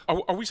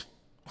are we...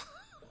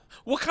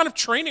 What kind of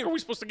training are we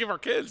supposed to give our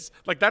kids?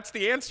 Like, that's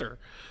the answer.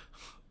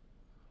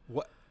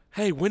 What?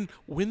 Hey, when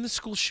the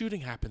school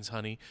shooting happens,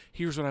 honey,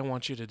 here's what I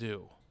want you to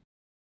do.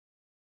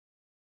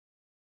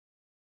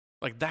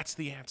 Like, that's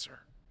the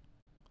answer.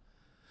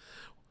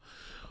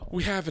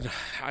 We haven't.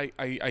 I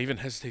even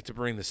hesitate to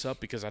bring this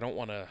up because I don't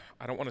want to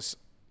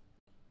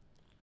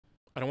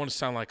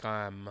sound like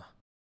I'm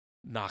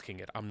knocking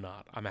it. I'm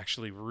not. I'm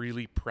actually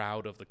really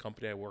proud of the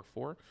company I work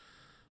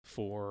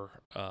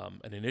for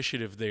an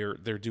initiative they're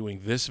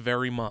doing this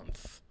very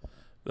month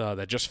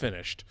that just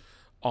finished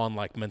on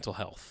mental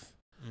health.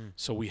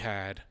 So we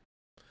had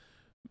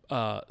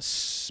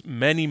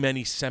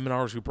many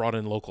seminars. We brought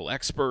in local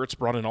experts,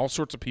 brought in all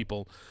sorts of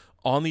people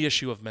on the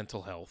issue of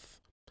mental health.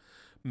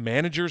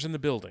 Managers in the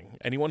building,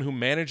 anyone who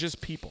manages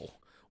people,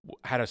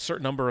 had a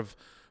certain number of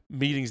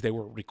meetings they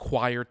were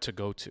required to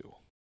go to,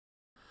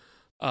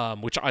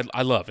 which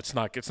I love. It's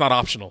not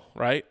optional,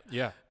 right?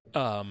 Yeah.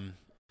 One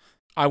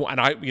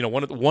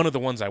of the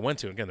ones I went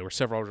to, again, there were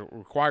several I was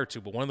required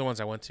to, but one of the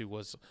ones I went to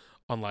was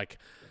on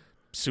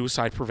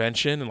suicide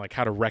prevention and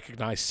how to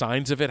recognize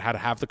signs of it, how to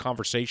have the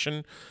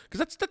conversation,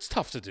 because that's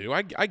tough to do.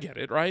 I get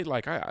it, right?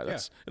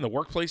 That's in the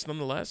workplace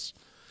nonetheless.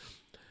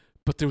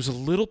 But there was a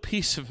little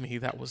piece of me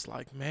that was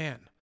like,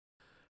 man,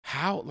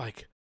 how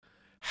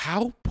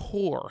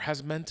poor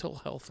has mental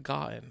health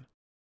gotten,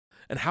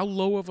 and how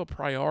low of a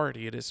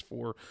priority it is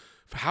for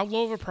how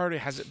low of a priority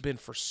has it been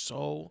for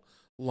so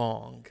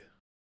long?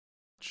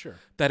 Sure.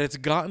 That it's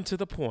gotten to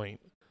the point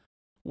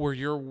where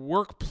your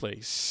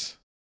workplace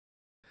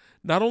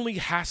not only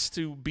has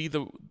to be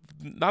the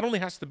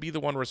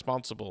one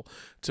responsible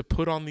to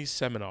put on these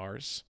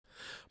seminars,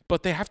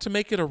 but they have to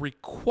make it a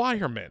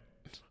requirement.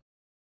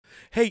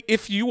 Hey,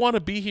 if you want to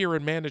be here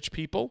and manage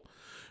people,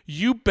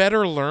 you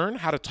better learn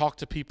how to talk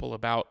to people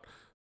about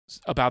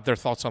their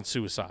thoughts on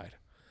suicide.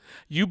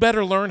 You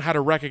better learn how to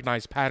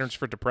recognize patterns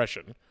for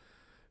depression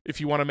if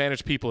you want to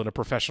manage people in a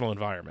professional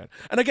environment.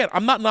 And again,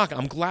 I'm not knocking.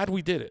 I'm glad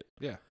we did it.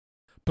 Yeah.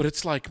 But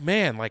it's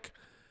man,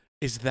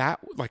 is that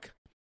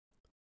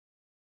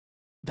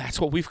that's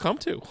what we've come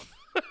to?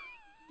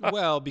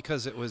 Well,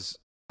 because it was,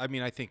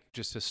 I think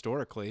just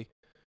historically,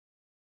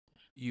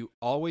 you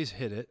always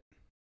hit it.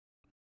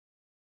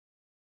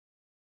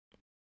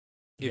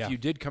 If you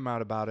did come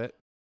out about it,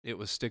 it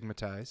was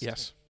stigmatized.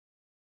 Yes.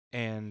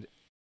 And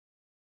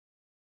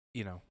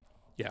you know.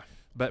 Yeah.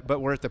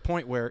 But we're at the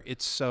point where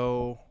it's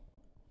so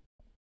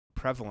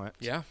prevalent.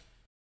 Yeah.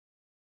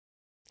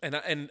 And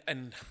I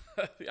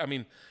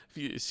mean, if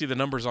you see the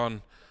numbers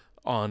on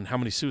how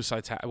many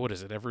suicides, what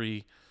is it? I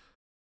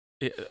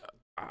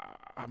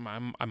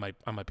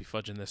might be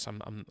fudging this.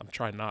 I'm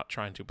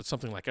trying to, but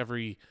something like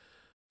every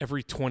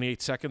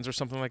 28 seconds or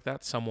something like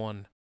that,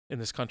 someone in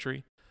this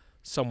country,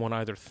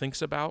 either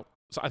thinks about.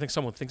 So I think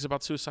someone thinks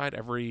about suicide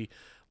every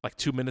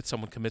 2 minutes.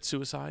 Someone commits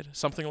suicide,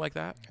 something like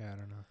that. Yeah, I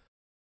don't know.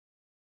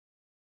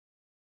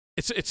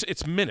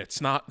 It's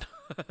minutes, not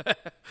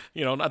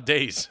not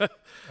days.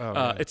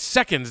 Yeah. It's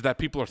seconds that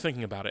people are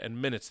thinking about it,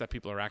 and minutes that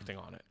people are acting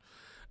on it.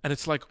 And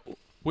it's like,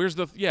 where's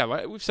the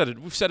we've said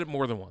it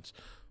more than once.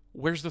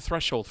 Where's the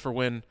threshold for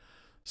when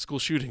school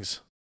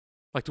shootings?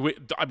 Do we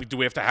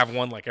have to have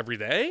one every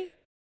day?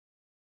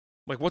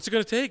 What's it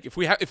going to take?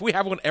 If we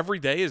have one every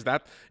day, is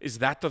that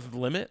the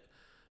limit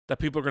that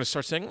people are going to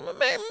start saying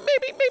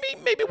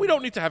maybe we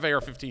don't need to have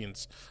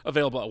AR-15s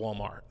available at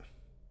Walmart?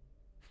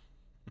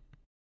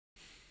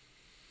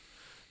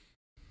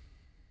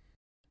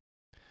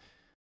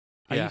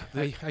 Yeah,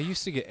 I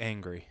used to get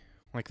angry.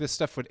 This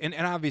stuff would, and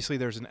obviously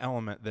there's an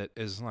element that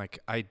is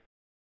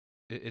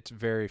it's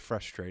very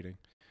frustrating.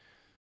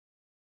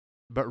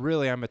 But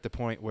really, I'm at the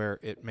point where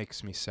it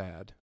makes me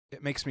sad.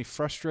 It makes me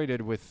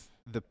frustrated with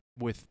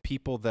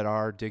people that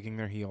are digging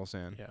their heels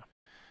in. Yeah.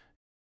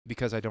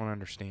 Because I don't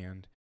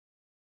understand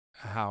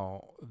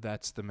how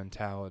that's the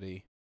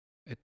mentality.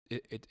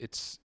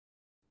 It's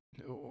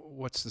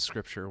what's the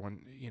scripture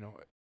when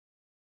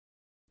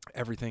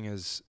everything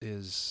is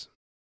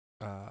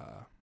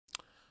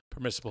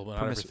permissible, but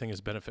not everything is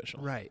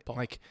beneficial. Right.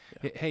 Paul.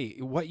 Hey,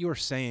 what you're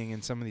saying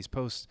in some of these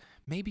posts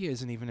maybe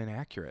isn't even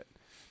inaccurate.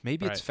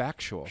 Maybe it's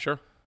factual. Sure.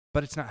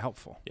 But it's not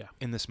helpful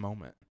in this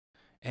moment.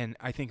 And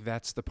I think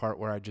that's the part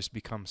where I just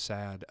become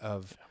sad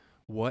of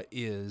what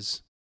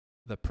is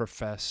the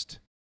professed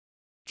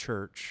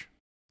church,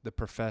 the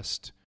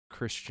professed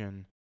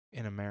Christian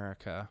in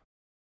America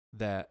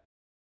that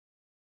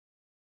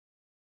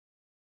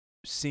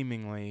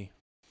seemingly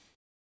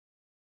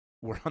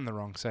we're on the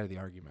wrong side of the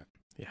argument.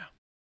 Yeah.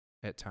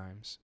 At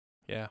times.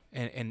 Yeah.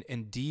 And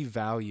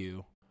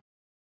devalue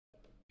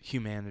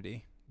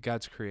humanity,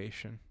 God's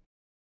creation,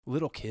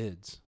 little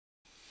kids.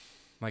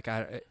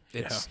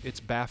 It's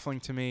baffling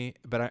to me,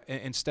 but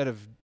instead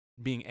of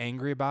being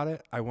angry about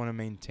it, I want to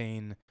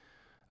maintain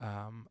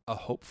a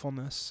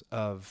hopefulness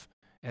of,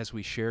 as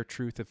we share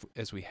truth,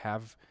 as we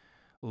have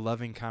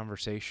loving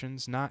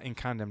conversations, not in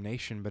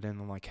condemnation, but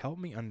in help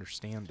me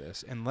understand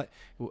this, and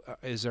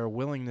is there a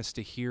willingness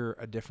to hear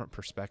a different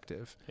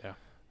perspective? Yeah.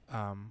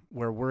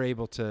 Where we're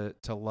able to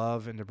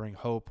love and to bring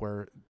hope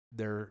where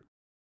there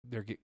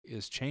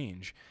is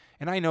change.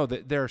 And I know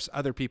that there's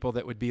other people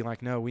that would be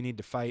like, no, we need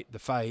to fight the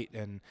fight.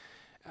 And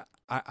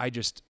I'm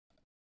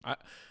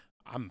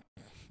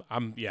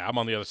on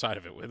the other side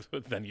of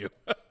it than you.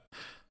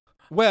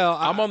 Well,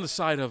 I'm on the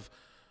side of,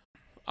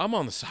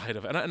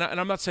 and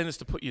I'm not saying this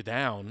to put you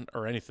down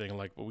or anything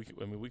but we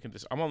can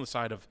just, I'm on the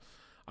side of,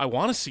 I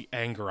want to see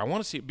anger. I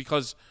want to see it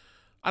because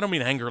I don't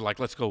mean anger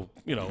let's go,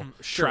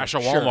 trash a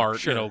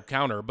Walmart,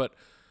 counter. But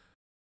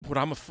what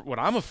I'm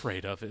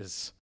afraid of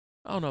is,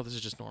 oh no, this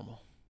is just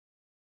normal.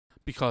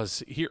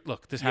 Because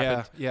this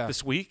happened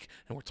this week,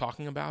 and we're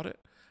talking about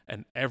it,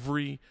 and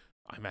I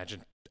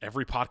imagine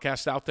every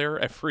podcast out there,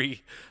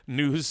 every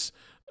news,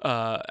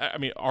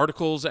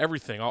 articles,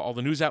 everything, all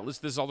the news outlets,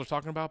 this is all they're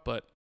talking about.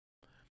 But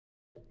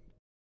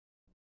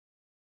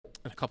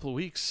in a couple of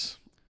weeks,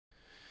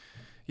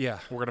 we're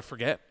gonna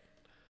forget.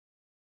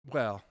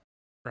 Well,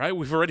 right?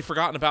 We've already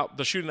forgotten about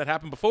the shooting that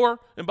happened before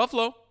in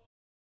Buffalo.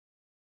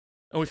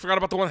 And we forgot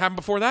about the one that happened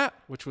before that,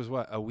 which was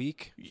what, a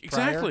week?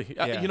 Exactly.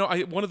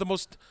 It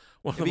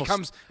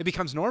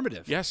becomes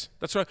normative. Yes,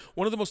 that's right.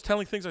 One of the most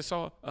telling things I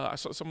saw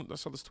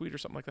this tweet or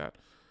something like that.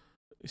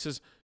 He says,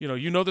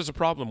 there's a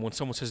problem when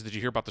someone says, "Did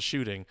you hear about the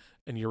shooting?"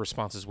 and your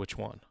response is, "Which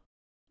one?"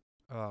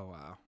 Oh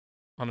wow.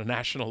 On a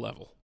national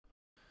level.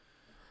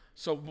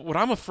 So what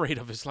I'm afraid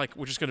of is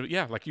we're just going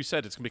to, like you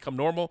said, it's going to become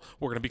normal.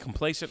 We're going to be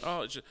complacent.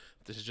 Oh,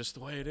 this is just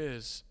the way it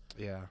is.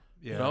 Yeah.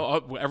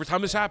 Every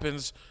time this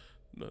happens,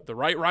 the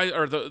right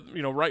or the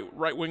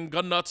right wing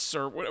gun nuts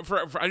or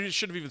whatever. I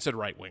should have even said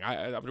right wing.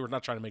 We're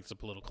not trying to make this a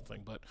political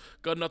thing, but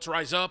gun nuts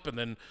rise up, and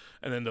then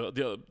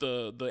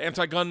the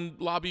anti-gun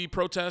lobby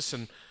protests,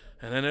 and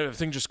then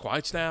everything just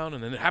quiets down,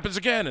 and then it happens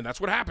again, and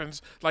that's what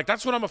happens.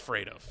 That's what I'm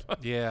afraid of.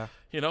 Yeah.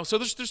 So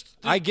there's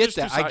I get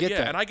that. I get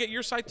that, and I get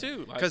your side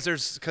too. Because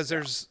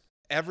there's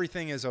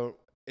everything is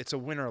it's a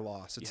win or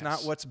loss. It's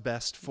not what's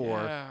best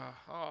for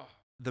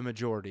the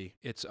majority.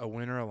 It's a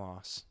win or a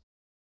loss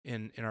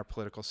in our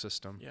political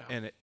system.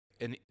 Yeah.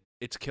 And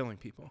it's killing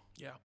people.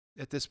 Yeah.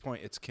 At this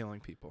point, it's killing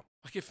people.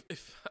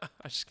 If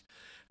I just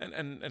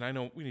and I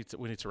know we need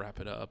to wrap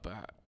it up.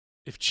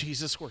 If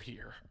Jesus were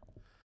here,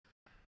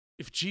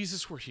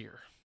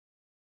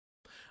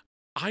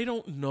 I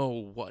don't know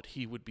what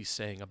he would be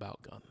saying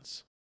about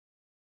guns.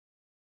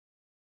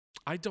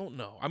 I don't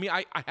know. I mean,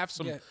 I have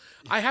some Yeah.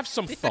 I have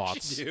some Yes,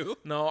 thoughts. you do.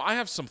 No, I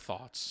have some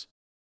thoughts.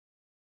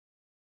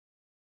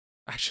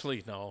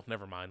 Actually, no,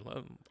 never mind.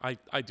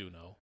 I do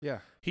know. Yeah.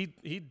 He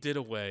did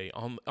away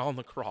on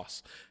the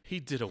cross. He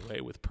did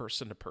away with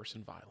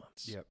person-to-person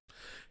violence. Yep.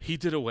 He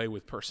did away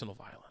with personal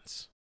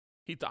violence.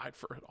 He died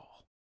for it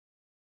all.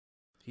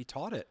 He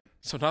taught it.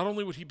 So not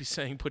only would he be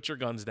saying, put your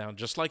guns down,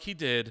 just like he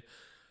did,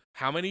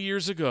 how many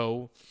years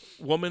ago,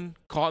 woman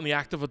caught in the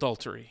act of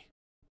adultery,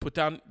 put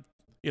down,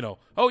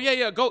 oh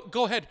yeah,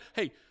 go ahead.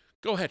 Hey,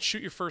 go ahead,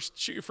 shoot your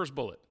first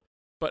bullet.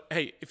 But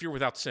hey, if you're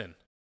without sin,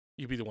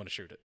 you be the one to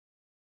shoot it.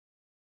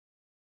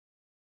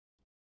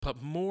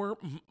 But more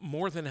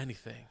than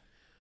anything,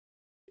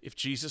 if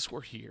Jesus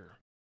were here,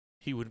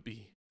 he would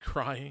be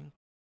crying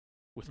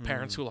with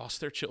parents who lost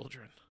their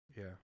children.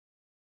 Yeah.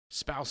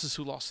 Spouses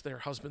who lost their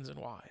husbands and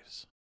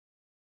wives.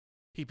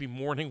 He'd be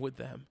mourning with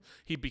them.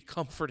 He'd be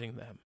comforting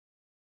them.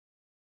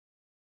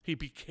 He'd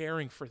be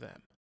caring for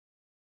them.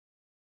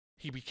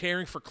 He'd be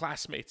caring for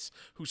classmates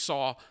who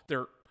saw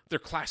their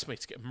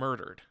classmates get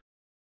murdered.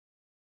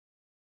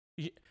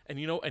 And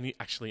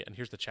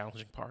here's the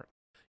challenging part.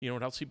 You know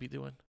what else he'd be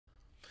doing?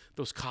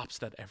 Those cops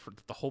that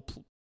the whole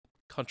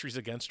country's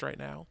against right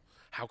now,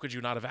 how could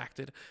you not have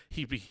acted?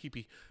 He'd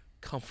be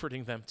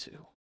comforting them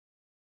too.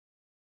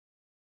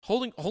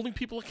 Holding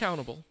people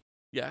accountable,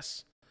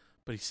 yes,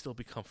 but he'd still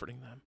be comforting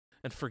them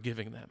and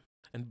forgiving them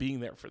and being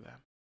there for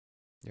them.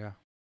 Yeah.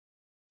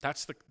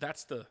 That's the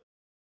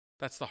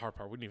hard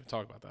part. We didn't even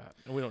talk about that,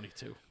 and we don't need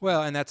to.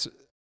 Well, and that's,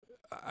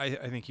 I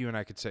think you and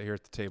I could sit here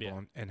at the table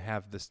Yeah. and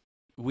have this.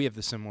 We have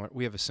a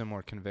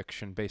similar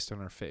conviction based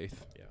on our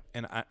faith. Yeah.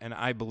 And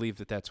I believe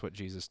that that's what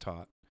Jesus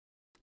taught.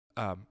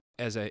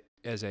 As a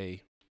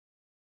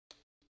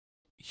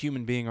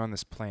human being on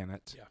this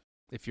planet, Yeah.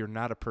 if you're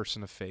not a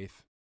person of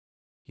faith,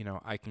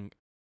 I can,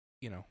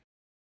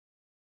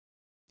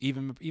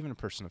 even a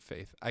person of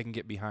faith, I can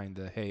get behind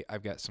hey,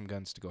 I've got some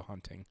guns to go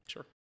hunting.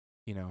 Sure.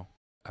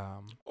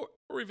 Or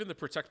Or even the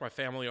protect my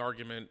family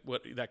argument.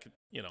 What that could,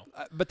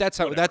 but that's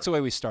whatever. the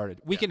way we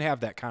started. We Yeah. can have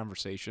that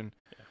conversation,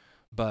 Yeah.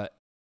 but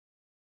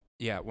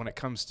yeah, when it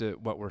comes to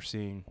what we're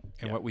seeing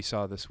and Yeah. what we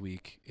saw this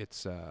week,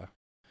 it's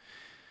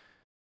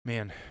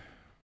man,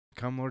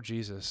 come Lord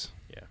Jesus.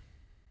 Yeah.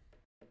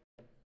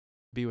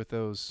 Be with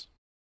those.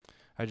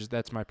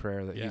 That's my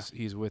prayer that Yeah.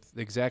 he's with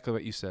exactly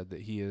what you said,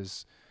 that he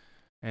is,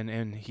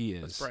 and he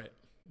is. Let's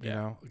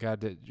pray.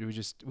 God, that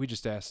we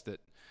just ask that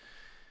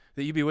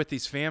you be with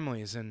these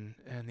families and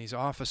these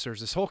officers,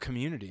 this whole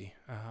community,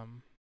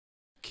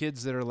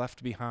 kids that are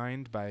left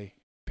behind by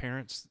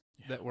parents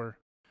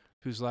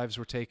whose lives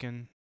were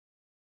taken,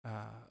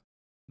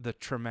 the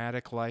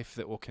traumatic life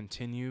that will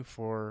continue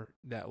for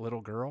that little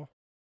girl,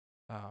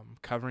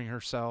 covering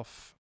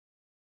herself,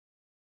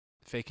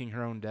 faking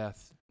her own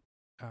death.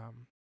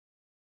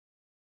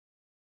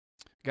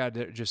 God,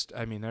 there's just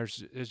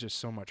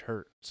so much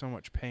hurt, so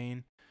much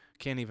pain.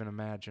 Can't even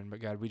imagine. But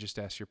God, we just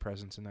ask your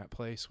presence in that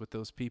place with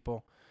those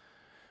people.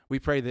 We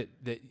pray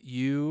that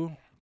you,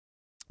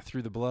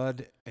 through the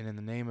blood and in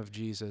the name of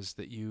Jesus,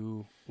 that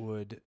you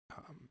would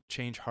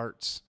change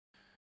hearts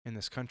in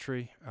this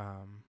country,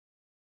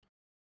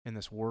 in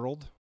this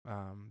world,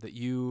 that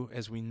you,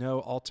 as we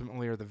know,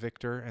 ultimately are the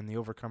victor and the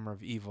overcomer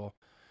of evil.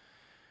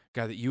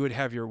 God, that you would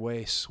have your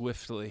way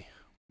swiftly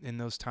in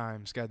those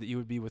times. God, that you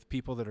would be with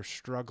people that are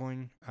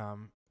struggling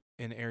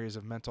in areas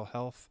of mental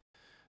health,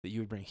 that you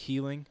would bring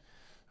healing,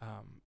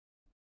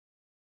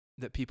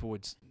 that people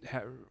would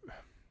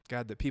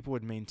that people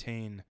would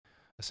maintain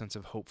a sense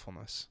of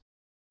hopefulness,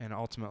 and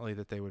ultimately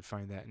that they would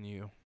find that in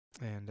you.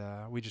 And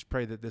we just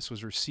pray that this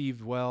was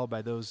received well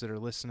by those that are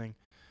listening,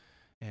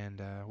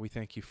 and we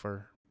thank you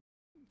for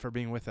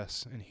being with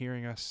us and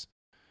hearing us,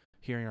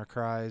 hearing our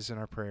cries and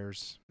our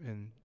prayers,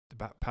 in the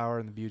power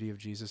and the beauty of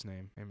Jesus'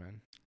 name.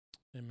 Amen.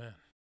 Amen.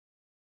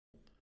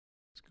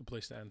 It's a good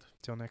place to end.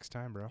 Till next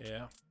time, bro.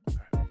 Yeah. All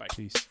right, bye.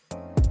 Peace.